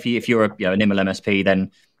 24/7. And maybe if you're an IML MSP, then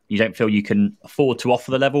you don't feel you can afford to offer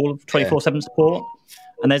the level of 24/7 support.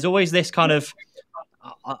 And there's always this kind of,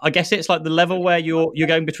 I guess it's like the level where you're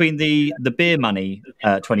going between the beer money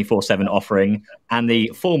 24/7 offering and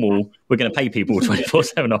the formal, we're going to pay people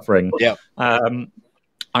 24/7 offering. Yeah. I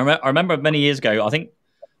remember many years ago, I think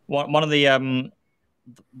one of the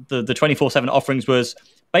 24/7 offerings was,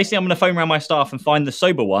 basically, I'm going to phone around my staff and find the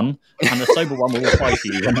sober one, and the sober one will reply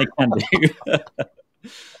to you when they can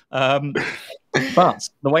do. But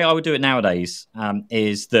the way I would do it nowadays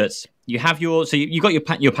is that you have you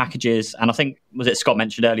got your packages, and I think, was it Scott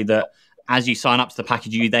mentioned earlier that as you sign up to the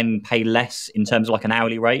package, you then pay less in terms of like an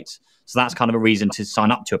hourly rate. So that's kind of a reason to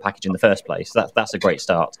sign up to a package in the first place. That's a great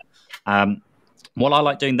start. What I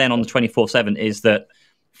like doing then on the 24/7 is that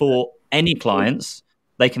for any clients,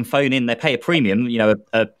 they can phone in, they pay a premium,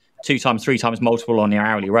 a 2 times, 3 times multiple on your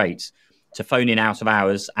hourly rate to phone in out of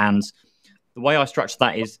hours. And the way I structure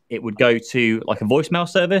that is it would go to like a voicemail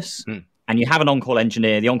service, and you have an on-call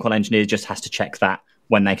engineer. The on-call engineer just has to check that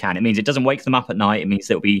when they can. It means it doesn't wake them up at night. It means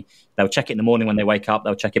they'll check it in the morning when they wake up.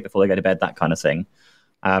 They'll check it before they go to bed, that kind of thing.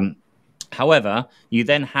 However, you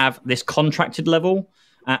then have this contracted level.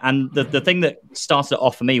 And the thing that started it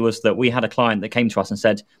off for me was that we had a client that came to us and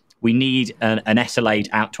said, we need an SLA'd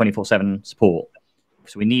out 24/7 support.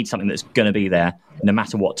 So we need something that's going to be there no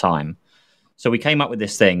matter what time. So we came up with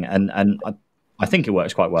this thing, and I think it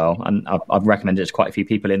works quite well. And I've recommended it to quite a few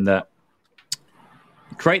people in that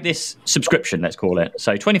create this subscription, let's call it.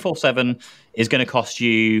 So 24/7 is going to cost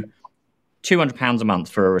you £200 a month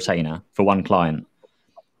for a retainer for one client.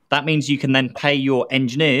 That means you can then pay your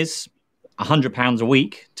engineers £100 a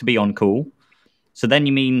week to be on call. So then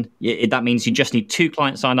that means you just need 2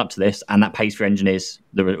 clients signed up to this, and that pays for engineers,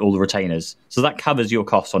 all the retainers. So that covers your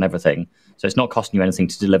costs on everything. So it's not costing you anything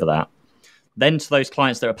to deliver that. Then to those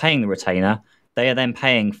clients that are paying the retainer, they are then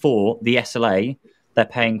paying for the SLA. They're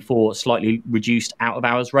paying for slightly reduced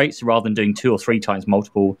out-of-hours rates. So rather than doing 2 or 3 times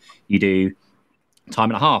multiple, you do time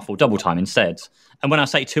and a half or double time instead. And when I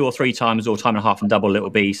say 2 or 3 times or time and a half and double, it will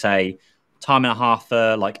be, say, time and a half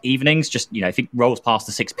for like evenings, just, if it rolls past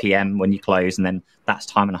the 6 p.m. when you close, and then that's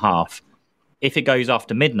time and a half. If it goes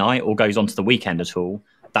after midnight or goes onto the weekend at all,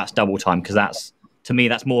 that's double time, because to me,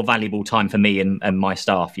 that's more valuable time for me and my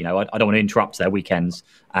staff. I don't want to interrupt their weekends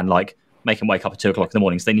and like make them wake up at 2 o'clock in the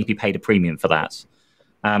morning. So they need to be paid a premium for that.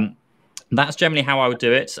 That's generally how I would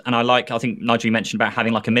do it. And I think Nigel, you mentioned about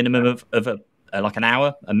having like a minimum of like an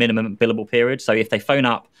hour, a minimum billable period. So if they phone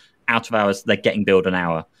up out of hours, they're getting billed an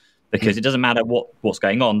hour. Because it doesn't matter what's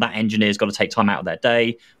going on, that engineer's got to take time out of their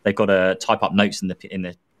day. They've got to type up notes in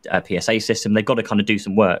the PSA system. They've got to kind of do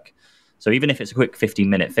some work. So even if it's a quick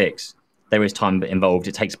 15-minute fix, there is time involved.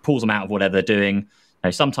 It pulls them out of whatever they're doing.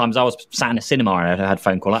 Sometimes I was sat in a cinema and I had a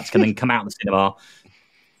phone call. I can then come out of the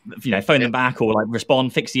cinema, phone them back or like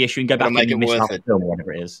respond, fix the issue, and go back and miss half the film or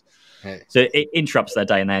whatever it is. Yeah. So it interrupts their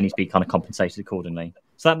day, and they need to be kind of compensated accordingly.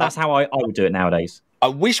 So that's how I would do it nowadays. I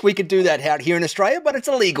wish we could do that out here in Australia, but it's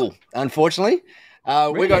illegal, unfortunately.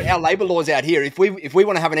 Really? We've got our labour laws out here. If we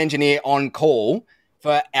want to have an engineer on call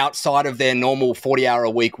for outside of their normal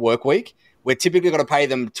 40-hour-a-week work week, we're typically going to pay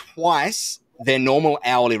them twice their normal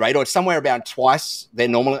hourly rate, or it's somewhere about twice their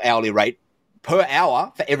normal hourly rate per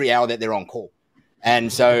hour for every hour that they're on call.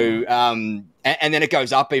 And so, and then it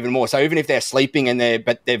goes up even more. So even if they're sleeping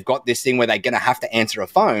but they've got this thing where they're going to have to answer a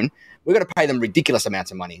phone, we're going to pay them ridiculous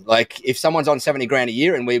amounts of money. Like if someone's on 70 grand a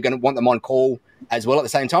year and we're going to want them on call as well at the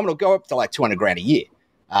same time, it'll go up to like 200 grand a year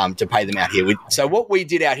to pay them out here. So what we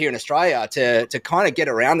did out here in Australia to kind of get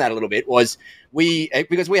around that a little bit was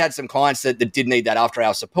because we had some clients that did need that after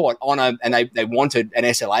hour support and they wanted an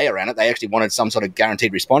SLA around it. They actually wanted some sort of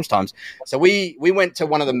guaranteed response times. So we went to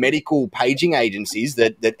one of the medical paging agencies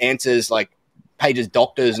that answers like pages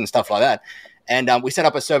doctors and stuff like that. And we set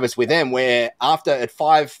up a service with them where at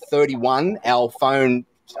 5:31, our phone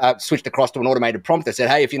switched across to an automated prompt that said,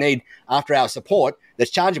 "Hey, if you need after-hour support that's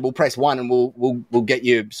chargeable, press 1 and we'll get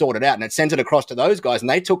you sorted out." And it sent it across to those guys, and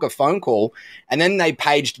they took a phone call, and then they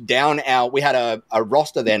paged down we had a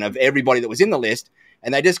roster then of everybody that was in the list,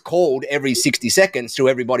 and they just called every 60 seconds to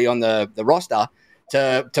everybody on the roster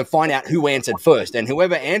to find out who answered first. And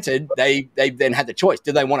whoever answered, they then had the choice.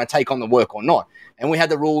 Did they want to take on the work or not? And we had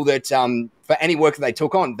the rule that for any work that they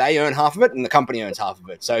took on, they earn half of it and the company earns half of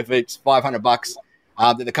it. So if it's $500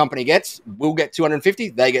 that the company gets, we'll get 250,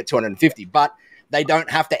 they get 250. But they don't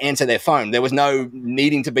have to answer their phone. There was no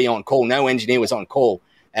needing to be on call. No engineer was on call.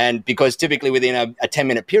 And because typically within a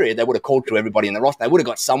 10-minute period, they would have called to everybody in the roster. They would have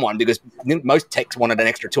got someone because most techs wanted an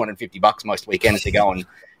extra $250 most weekends to go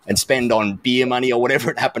and spend on beer money or whatever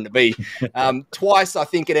it happened to be. Twice, I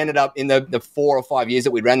think it ended up in the 4 or 5 years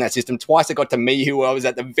that we ran that system. Twice it got to me, who I was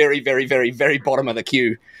at the very, very, very, very bottom of the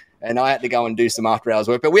queue. And I had to go and do some after hours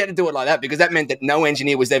work. But we had to do it like that because that meant that no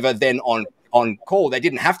engineer was ever then on call. They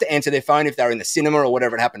didn't have to answer their phone if they were in the cinema or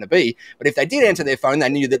whatever it happened to be. But if they did answer their phone, they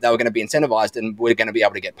knew that they were going to be incentivized and we're going to be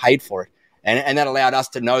able to get paid for it. And that allowed us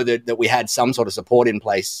to know that we had some sort of support in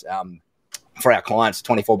place for our clients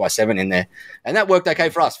 24/7 in there. And that worked okay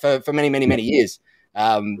for us for many, many, many years.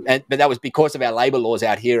 But that was because of our labor laws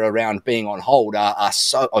out here around being on hold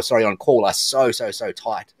on call are so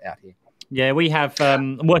tight out here. Yeah, we have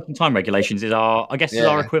working time regulations is our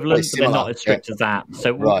equivalent, but they're not as strict as that.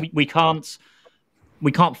 So we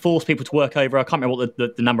can't force people to work over. I can't remember what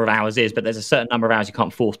the number of hours is, but there's a certain number of hours you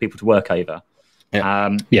can't force people to work over.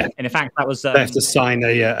 And in fact, that was... they have to sign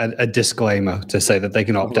a disclaimer to say that they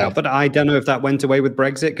can opt out. But I don't know if that went away with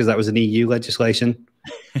Brexit because that was an EU legislation.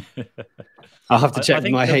 I'll have to check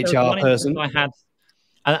with my HR person.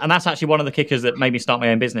 And that's actually one of the kickers that made me start my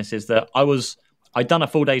own business is that I'd done a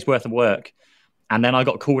full day's worth of work and then I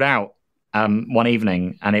got called out one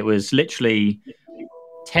evening and it was literally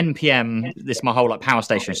 10 p.m. This is my whole power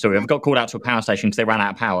station story. I've got called out to a power station because they ran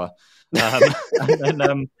out of power. And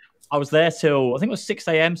then I was there till, I think it was 6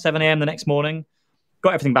 a.m., 7 a.m. the next morning,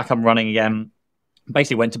 got everything back up and running again,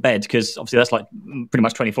 basically went to bed because obviously that's pretty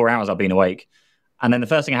much 24 hours I've been awake. And then the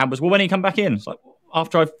first thing I had was, well, when are you come back in? It's like,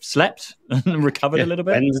 after I've slept and recovered a little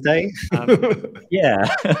bit. Wednesday? Yeah.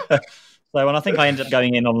 So, and I think I ended up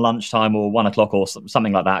going in on lunchtime or 1 o'clock or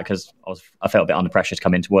something like that because I felt a bit under pressure to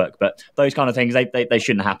come into work. But those kind of things, they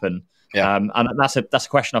shouldn't happen. Yeah. And that's a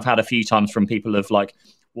question I've had a few times from people of like,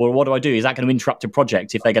 well, what do I do? Is that going to interrupt a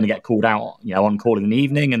project if they're going to get called out, on call in the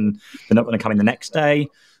evening and they're not going to come in the next day?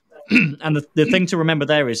 And the thing to remember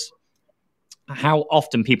there is how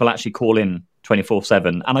often people actually call in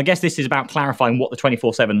 24/7. And I guess this is about clarifying what the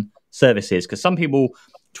 24/7 service is because some people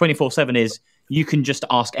 24/7 is you can just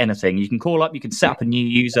ask anything. You can call up, you can set up a new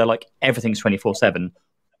user, like everything's 24/7.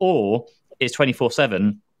 Or it's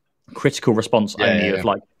 24/7 critical response only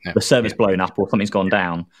the server's blown up or something's gone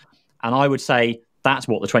down. And I would say that's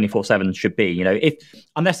what the 24/7 should be.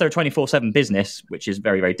 Unless they're a 24/7 business, which is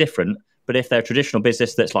very, very different. But if they're a traditional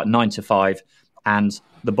business that's like 9 to 5 and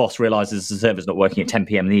the boss realizes the server's not working at 10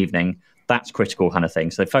 p.m. in the evening, that's critical kind of thing.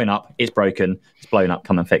 So phone up, it's broken, it's blown up,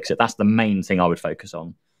 come and fix it. That's the main thing I would focus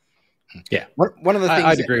on. Yeah. One of the things...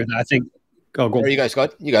 I'd agree with that. I think... go on. There you go,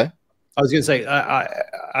 Scott. You go. I was going to say,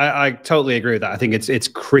 I totally agree with that. I think it's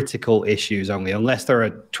critical issues only, unless they're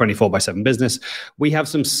a 24/7 business. We have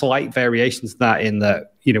some slight variations to that in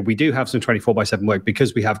that, we do have some 24/7 work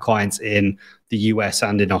because we have clients in the US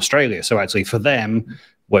and in Australia. So actually for them,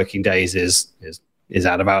 working days is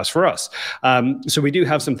out of hours for us. So we do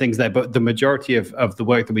have some things there, but the majority of the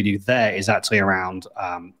work that we do there is actually around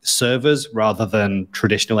servers rather than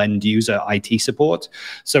traditional end user IT support.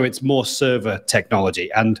 So it's more server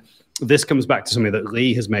technology. And this comes back to something that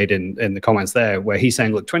Lee has made in the comments there, where he's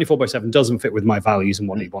saying, look, 24/7 doesn't fit with my values and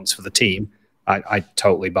what he wants for the team. I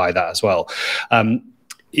totally buy that as well.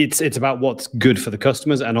 It's about what's good for the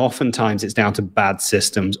customers. And oftentimes it's down to bad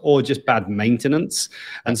systems or just bad maintenance.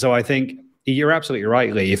 And so I think You're absolutely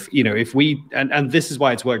right, Lee. If we and this is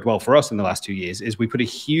why it's worked well for us in the last 2 years, is we put a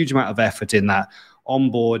huge amount of effort in that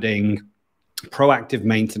onboarding, proactive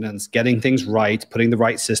maintenance, getting things right, putting the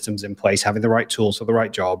right systems in place, having the right tools for the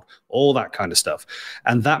right job, all that kind of stuff.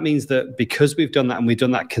 And that means that because we've done that and we've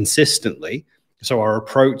done that consistently, so our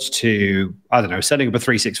approach to, I don't know, setting up a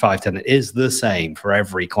 365 tenant is the same for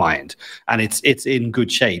every client, and it's in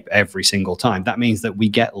good shape every single time. That means that we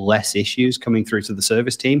get less issues coming through to the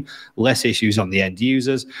service team, less issues on the end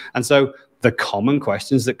users. And so the common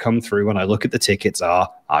questions that come through when I look at the tickets are,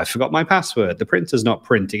 I forgot my password, the printer's not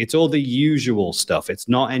printing. It's all the usual stuff. It's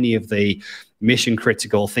not any of the mission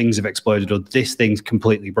critical things have exploded or this thing's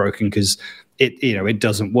completely broken because it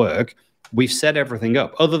doesn't work. We've set everything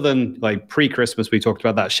up. Other than like pre-Christmas, we talked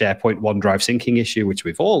about that SharePoint OneDrive syncing issue, which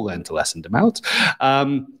we've all learned a lesson about.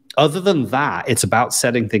 Other than that, it's about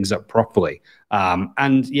setting things up properly.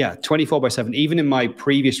 And yeah, 24/7, even in my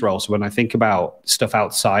previous roles, when I think about stuff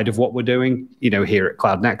outside of what we're doing, here at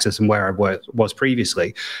Cloud Nexus and where I was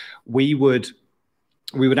previously, we would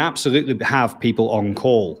absolutely have people on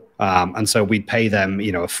call. And so we'd pay them,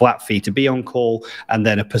 a flat fee to be on call, and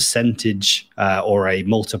then a percentage or a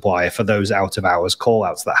multiplier for those out of hours call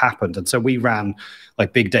outs that happened. And so we ran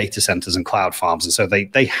like big data centers and cloud farms. And so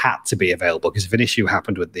they had to be available because if an issue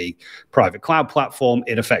happened with the private cloud platform,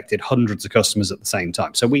 it affected hundreds of customers at the same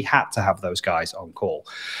time. So we had to have those guys on call.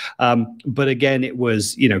 But again, it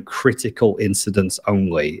was, critical incidents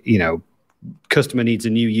only. Customer needs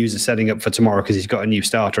a new user setting up for tomorrow because he's got a new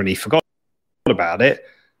starter and he forgot about it.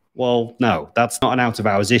 Well, no, that's not an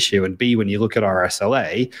out-of-hours issue. And B, when you look at our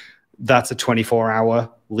SLA, that's a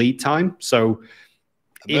 24-hour lead time. So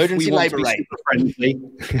emergency labor rate. Friendly,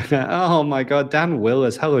 oh, my God, Dan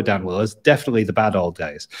Willers. Hello, Dan Willers. Definitely the bad old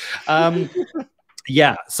days.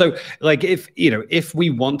 Yeah. So like if we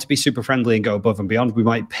want to be super friendly and go above and beyond, we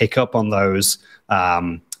might pick up on those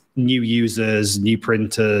new users, new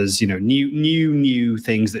printers, new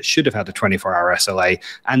things that should have had a 24-hour SLA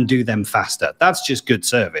and do them faster. That's just good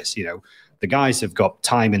service. The guys have got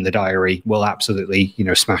time in the diary. We'll absolutely,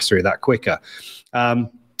 smash through that quicker.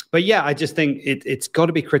 But yeah, I just think it's got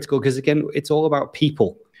to be critical because again, it's all about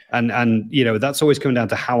people. And that's always coming down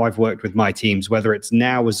to how I've worked with my teams, whether it's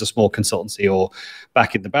now as a small consultancy or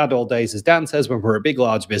back in the bad old days, as Dan says, when we're a big,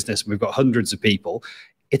 large business and we've got hundreds of people.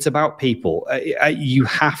 It's about people. You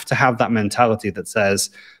have to have that mentality that says,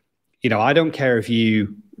 I don't care if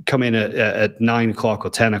you come in at 9 o'clock or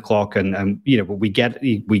 10 o'clock but we get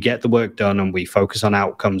the work done and we focus on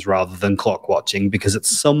outcomes rather than clock watching, because at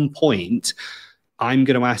some point I'm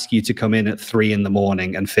going to ask you to come in at 3 a.m.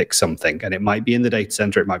 and fix something. And it might be in the data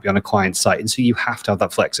center, it might be on a client site. And so you have to have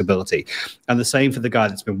that flexibility. And the same for the guy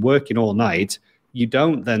that's been working all night. You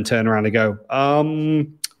don't then turn around and go,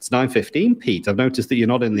 it's 9:15, Pete. I've noticed that you're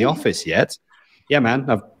not in the office yet. Yeah, man,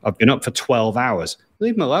 I've been up for 12 hours.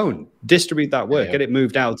 Leave him alone. Distribute that work. Get it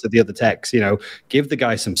moved out to the other techs. Give the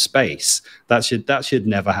guy some space. That should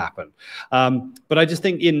never happen. But I just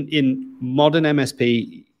think in modern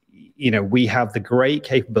MSP, we have the great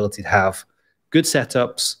capability to have good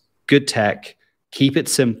setups, good tech, keep it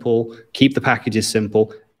simple, keep the packages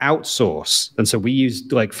simple, outsource. And so we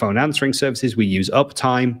use like phone answering services. We use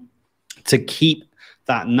Uptime to keep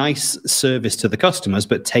that nice service to the customers,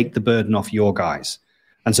 but take the burden off your guys.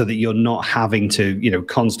 And so that you're not having to,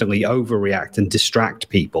 constantly overreact and distract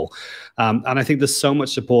people. And I think there's so much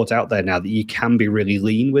support out there now that you can be really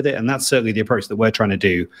lean with it. And that's certainly the approach that we're trying to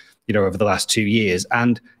do, over the last 2 years.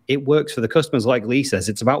 And it works for the customers. Like Lee says,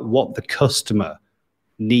 it's about what the customer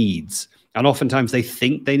needs. And oftentimes they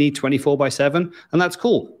think they need 24/7. And that's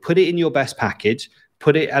cool. Put it in your best package,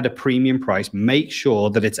 put it at a premium price, make sure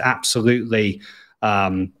that it's absolutely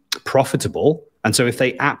profitable. And so if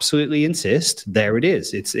they absolutely insist, there it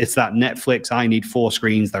is. It's that Netflix, I need 4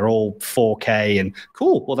 screens, they're all 4K and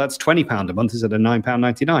cool. Well, that's £20 a month instead of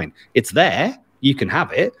 £9.99. It's there, you can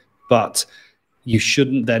have it, but you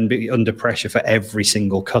shouldn't then be under pressure for every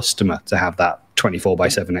single customer to have that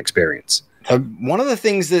 24/7 experience. One of the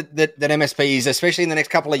things that MSPs, especially in the next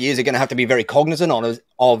couple of years, are going to have to be very cognizant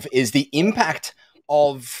of is the impact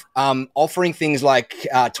of offering things like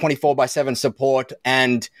 24/7 support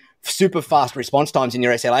and super fast response times in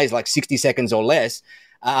your SLAs, like 60 seconds or less,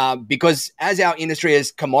 because as our industry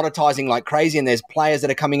is commoditizing like crazy and there's players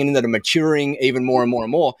that are coming in that are maturing even more and more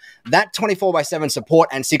and more, that 24/7 support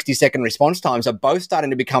and 60-second response times are both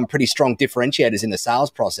starting to become pretty strong differentiators in the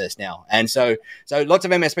sales process now. And so lots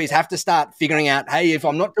of MSPs have to start figuring out, hey, if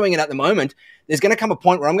I'm not doing it at the moment, there's going to come a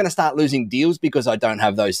point where I'm going to start losing deals because I don't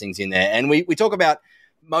have those things in there. And we talk about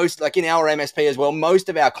most, like in our MSP as well, most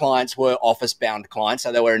of our clients were office-bound clients,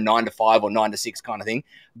 so they were a 9 to 5 or 9 to 6 kind of thing.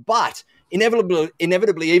 But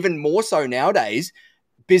inevitably, even more so nowadays,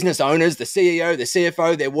 business owners, the CEO, the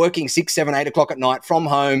CFO, they're working 6, 7, 8 o'clock at night from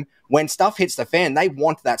home. When stuff hits the fan, they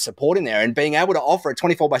want that support in there. And being able to offer a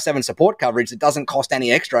 24/7 support coverage that doesn't cost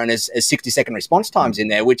any extra and has 60-second response times in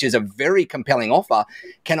there, which is a very compelling offer,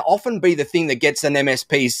 can often be the thing that gets an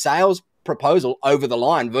MSP's sales proposal over the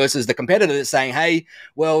line versus the competitor that's saying, hey,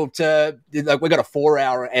 well, we've got a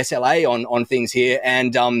 4-hour SLA on things here.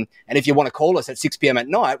 And if you want to call us at 6 p.m. at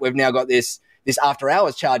night, we've now got this after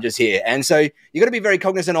hours charges here. And so you got to be very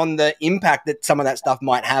cognizant on the impact that some of that stuff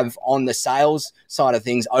might have on the sales side of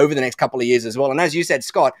things over the next couple of years as well. And as you said,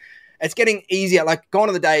 Scott, it's getting easier. Like gone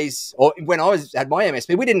are the days, or when I had my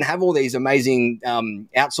MSP, we didn't have all these amazing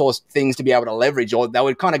outsourced things to be able to leverage, or they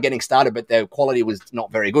were kind of getting started, but their quality was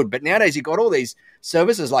not very good. But nowadays you've got all these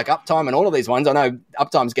services like Uptime and all of these ones. I know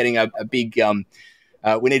Uptime's getting a big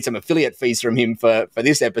we need some affiliate fees from him for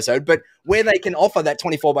this episode, but where they can offer that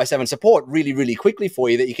 24/7 support really, really quickly for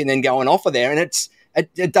you that you can then go and offer there. And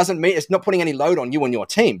it doesn't mean it's not putting any load on you and your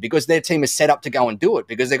team because their team is set up to go and do it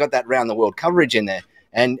because they've got that round the world coverage in there.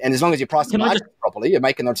 And as long as you price the market properly, you're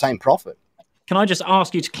making the same profit. Can I just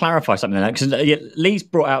ask you to clarify something there? Because Lee's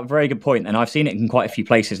brought out a very good point, and I've seen it in quite a few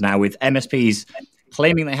places now with MSPs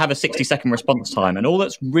claiming they have a 60-second response time. And all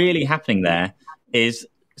that's really happening there is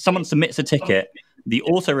someone submits a ticket, the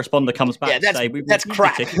autoresponder comes back to say, that's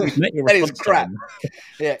crap. That is crap.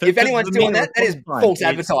 Yeah. If anyone's doing that is false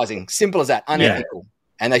advertising. Simple as that. Unethical. Yeah.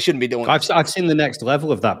 And they shouldn't be doing it. I've seen the next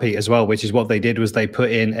level of that, Pete, as well, which is what they did was they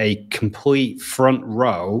put in a complete front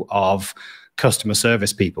row of customer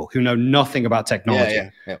service people who know nothing about technology.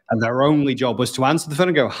 Yeah. And their only job was to answer the phone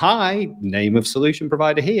and go, hi, name of solution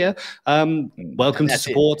provider here. Welcome to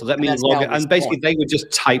support. Let me log it. And basically they would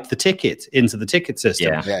just type the ticket into the ticket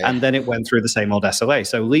system. And then it went through the same old SLA.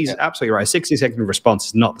 So Lee's absolutely right. 60-second response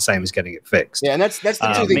is not the same as getting it fixed. Yeah, and that's the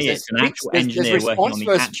two things. It's an actual engineer working on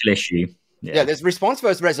the actual issue. Yeah, there's response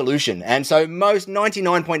versus resolution. And so most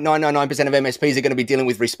 99.999% of MSPs are going to be dealing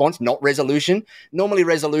with response, not resolution. Normally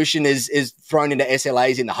resolution is thrown into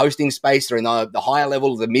SLAs in the hosting space or in the higher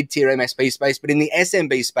level, the mid-tier MSP space. But in the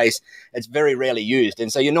SMB space, it's very rarely used.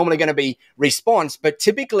 And so you're normally going to be response. But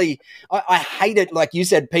typically, I hate it, like you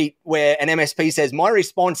said, Pete, where an MSP says, my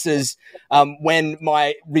response is when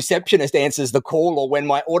my receptionist answers the call or when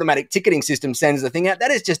my automatic ticketing system sends the thing out. That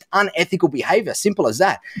is just unethical behavior. Simple as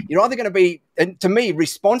that. You're either going to be, and to me,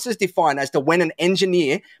 response is defined as to when an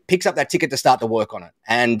engineer picks up that ticket to start to work on it.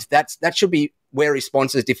 And that should be where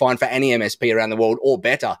response is defined for any MSP around the world or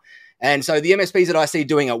better. And so the MSPs that I see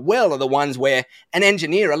doing it well are the ones where an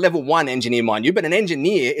engineer, a level 1 engineer, mind you, but an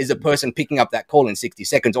engineer is a person picking up that call in 60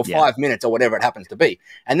 seconds or 5 minutes or whatever it happens to be.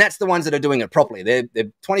 And that's the ones that are doing it properly. They're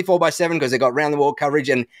 24/7 because they've got round the world coverage,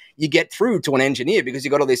 and you get through to an engineer because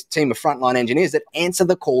you've got all this team of frontline engineers that answer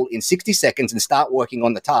the call in 60 seconds and start working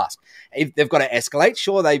on the task. If they've got to escalate,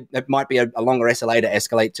 sure, it might be a longer SLA to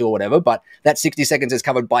escalate to or whatever, but that 60 seconds is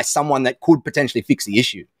covered by someone that could potentially fix the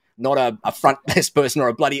issue. Not a front desk person or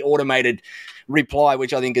a bloody automated reply,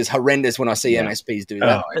 which I think is horrendous when I see MSPs do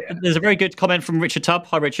that. There's a very good comment from Richard Tubb.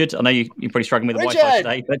 Hi, Richard. I know you're probably struggling with the Wi-Fi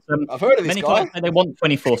today. But, I've heard of this many guy. clients say they want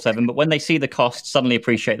 24/7, but when they see the cost, suddenly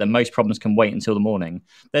appreciate that most problems can wait until the morning.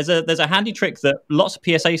 There's a handy trick that lots of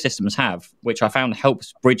PSA systems have, which I found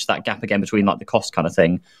helps bridge that gap again between like the cost kind of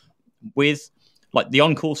thing. With like the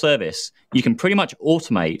on-call service, you can pretty much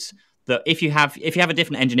automate that if you have a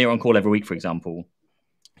different engineer on call every week, for example,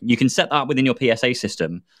 you can set that up within your PSA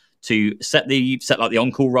system to set like the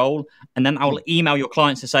on-call role, and then I'll email your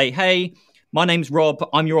clients to say, hey, my name's Rob,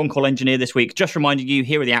 I'm your on-call engineer this week. Just reminding you,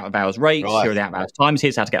 here are the out-of-hours rates, here are the out-of-hours times,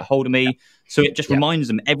 here's how to get hold of me. So it just reminds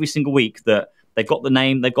them every single week that they've got the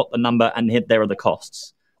name, they've got the number, and there are the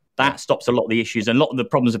costs. That stops a lot of the issues and a lot of the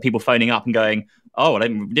problems of people phoning up and going, oh, I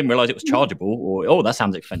didn't realize it was chargeable, or oh, that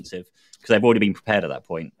sounds expensive, because they've already been prepared at that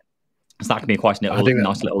point. So that can be quite a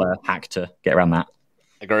nice little hack to get around that.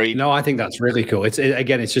 Agreed. No, I think that's really cool. It's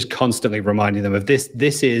just constantly reminding them of this.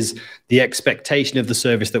 This is the expectation of the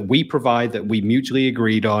service that we provide, that we mutually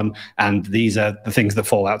agreed on, and these are the things that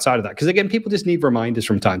fall outside of that. Because again, people just need reminders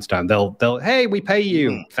from time to time. They'll, hey, we pay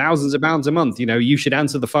you thousands of pounds a month. You should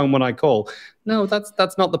answer the phone when I call. No,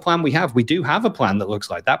 that's not the plan we have. We do have a plan that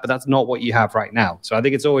looks like that, but that's not what you have right now. So I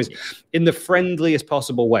think it's always in the friendliest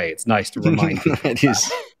possible way. It's nice to remind people. It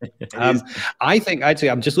is. I think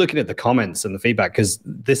actually, I'm just looking at the comments and the feedback because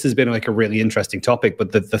this has been like a really interesting topic.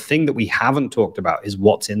 But the thing that we haven't talked about is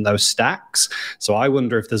what's in those stacks. So I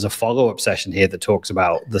wonder if there's a follow-up session here that talks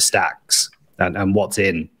about the stacks and what's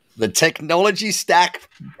in. The technology stack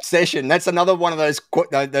session. That's another one of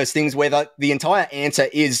those things where the entire answer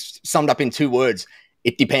is summed up in 2 words: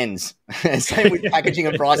 it depends. Same with packaging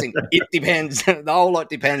and pricing. It depends. The whole lot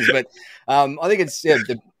depends. But I think it's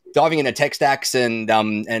diving into tech stacks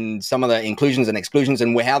and some of the inclusions and exclusions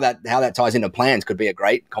and how that ties into plans could be a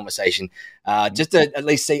great conversation. Just to at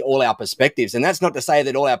least see all our perspectives. And that's not to say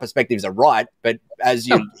that all our perspectives are right, but as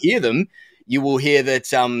you hear them, you will hear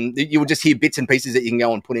that you will just hear bits and pieces that you can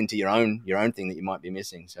go and put into your own thing that you might be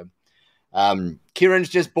missing. So Kieran's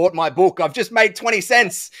just bought my book. I've just made 20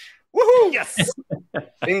 cents. Woohoo! Yes.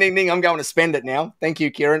 Ding, ding, ding. I'm going to spend it now. Thank you,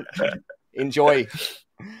 Kieran. Enjoy.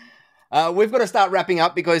 We've got to start wrapping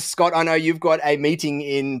up because, Scott, I know you've got a meeting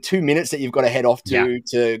in 2 minutes that you've got to head off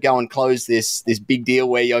to go and close this big deal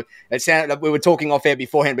where it sounded like we were talking off air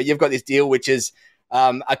beforehand, but you've got this deal which is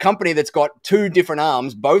a company that's got two different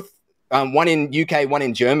arms, both one in UK, one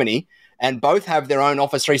in Germany, and both have their own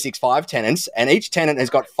Office 365 tenants, and each tenant has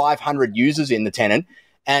got 500 users in the tenant,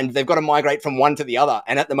 and they've got to migrate from one to the other.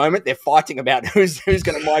 And at the moment, they're fighting about who's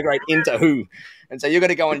going to migrate into who. And so you're going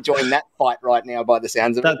to go and join that fight right now by the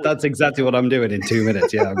sounds of it. That's exactly what I'm doing in 2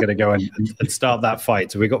 minutes. Yeah, I'm going to go and start that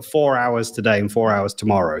fight. So we've got 4 hours today and 4 hours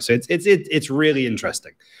tomorrow. So it's really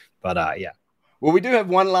interesting. But yeah. Well, we do have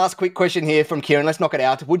one last quick question here from Kieran. Let's knock it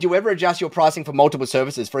out. Would you ever adjust your pricing for multiple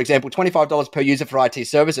services? For example, $25 per user for IT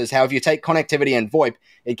services. However, if you take connectivity and VoIP,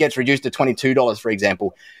 it gets reduced to $22, for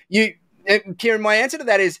example. Kieran, my answer to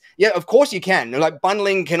that is, yeah, of course you can. Like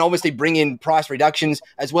bundling can obviously bring in price reductions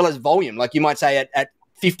as well as volume. Like you might say at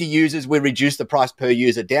 50 users, we reduce the price per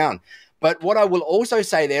user down. But what I will also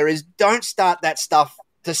say there is don't start that stuff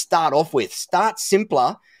to start off with. Start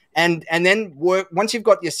simpler. And then work once you've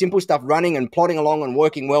got your simple stuff running and plodding along and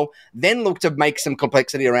working well, then look to make some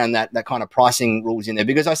complexity around that kind of pricing rules in there.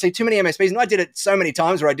 Because I see too many MSPs, and I did it so many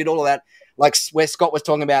times where I did all of that, like where Scott was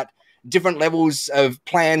talking about different levels of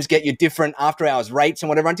plans get you different after hours rates and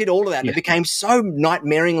whatever. I did all of that. And it became so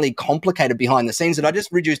nightmaringly complicated behind the scenes that I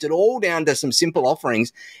just reduced it all down to some simple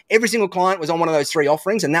offerings. Every single client was on one of those 3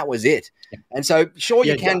 offerings, and that was it. And so sure,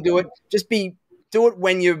 you can do it. Just do it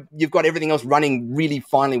when you've got everything else running really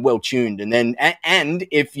finely well tuned, and then and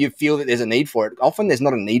if you feel that there's a need for it, often there's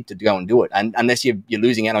not a need to go and do it, and unless you're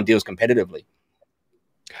losing out on deals competitively.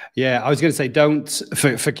 Yeah, I was going to say, don't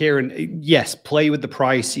for Kieran. Yes, play with the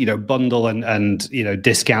price, bundle and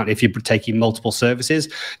discount if you're taking multiple services.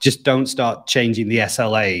 Just don't start changing the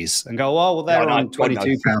SLAs and go, oh well, they're on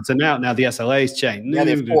 £22, and now the SLAs change. Now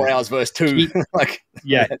they're 4 hours versus 2.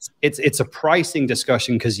 It's a pricing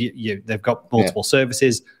discussion because they've got multiple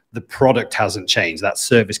services. The product hasn't changed. That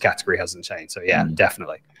service category hasn't changed. So yeah,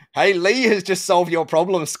 definitely. Hey, Lee has just solved your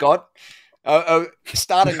problem, Scott.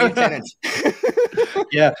 Start a new tenant.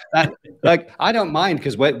 Yeah, I don't mind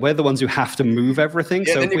because we're the ones who have to move everything.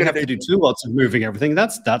 So if we have to do 2 lots of moving everything,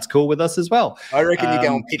 that's cool with us as well. I reckon you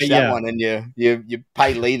go and pitch that one, and you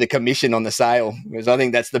pay Lee the commission on the sale, because I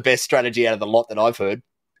think that's the best strategy out of the lot that I've heard.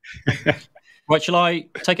 Right, shall I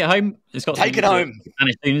take it home? It's got take it home.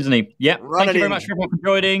 And soon, isn't he? Yeah. Thank you very much for everyone for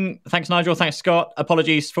joining. Thanks, Nigel. Thanks, Scott.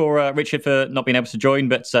 Apologies for Richard for not being able to join,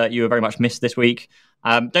 but you were very much missed this week.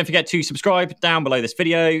 Don't forget to subscribe down below this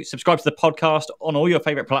video. Subscribe to the podcast on all your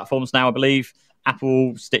favorite platforms now, I believe.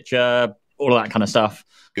 Apple, Stitcher, all of that kind of stuff.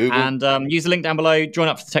 Google. And use the link down below. Join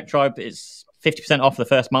up for the Tech Tribe. It's 50% off the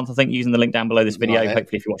first month, I think, using the link down below this video,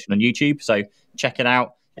 hopefully if you're watching on YouTube. So check it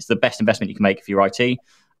out. It's the best investment you can make for your IT.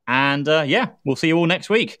 And we'll see you all next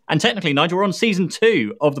week. And technically, Nigel, we're on season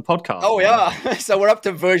 2 of the podcast. Oh, yeah. So we're up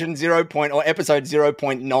to version 0. Or episode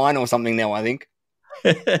 0.9 or something now, I think.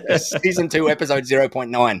 Season 2, episode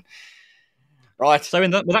 0.9. Right. So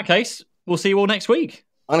with that case, we'll see you all next week.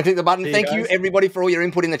 I'm going to click the button. Thank you, everybody, for all your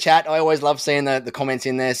input in the chat. I always love seeing the comments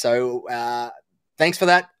in there. So thanks for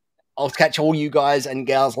that. I'll catch all you guys and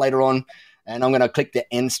gals later on. And I'm going to click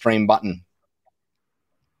the end stream button.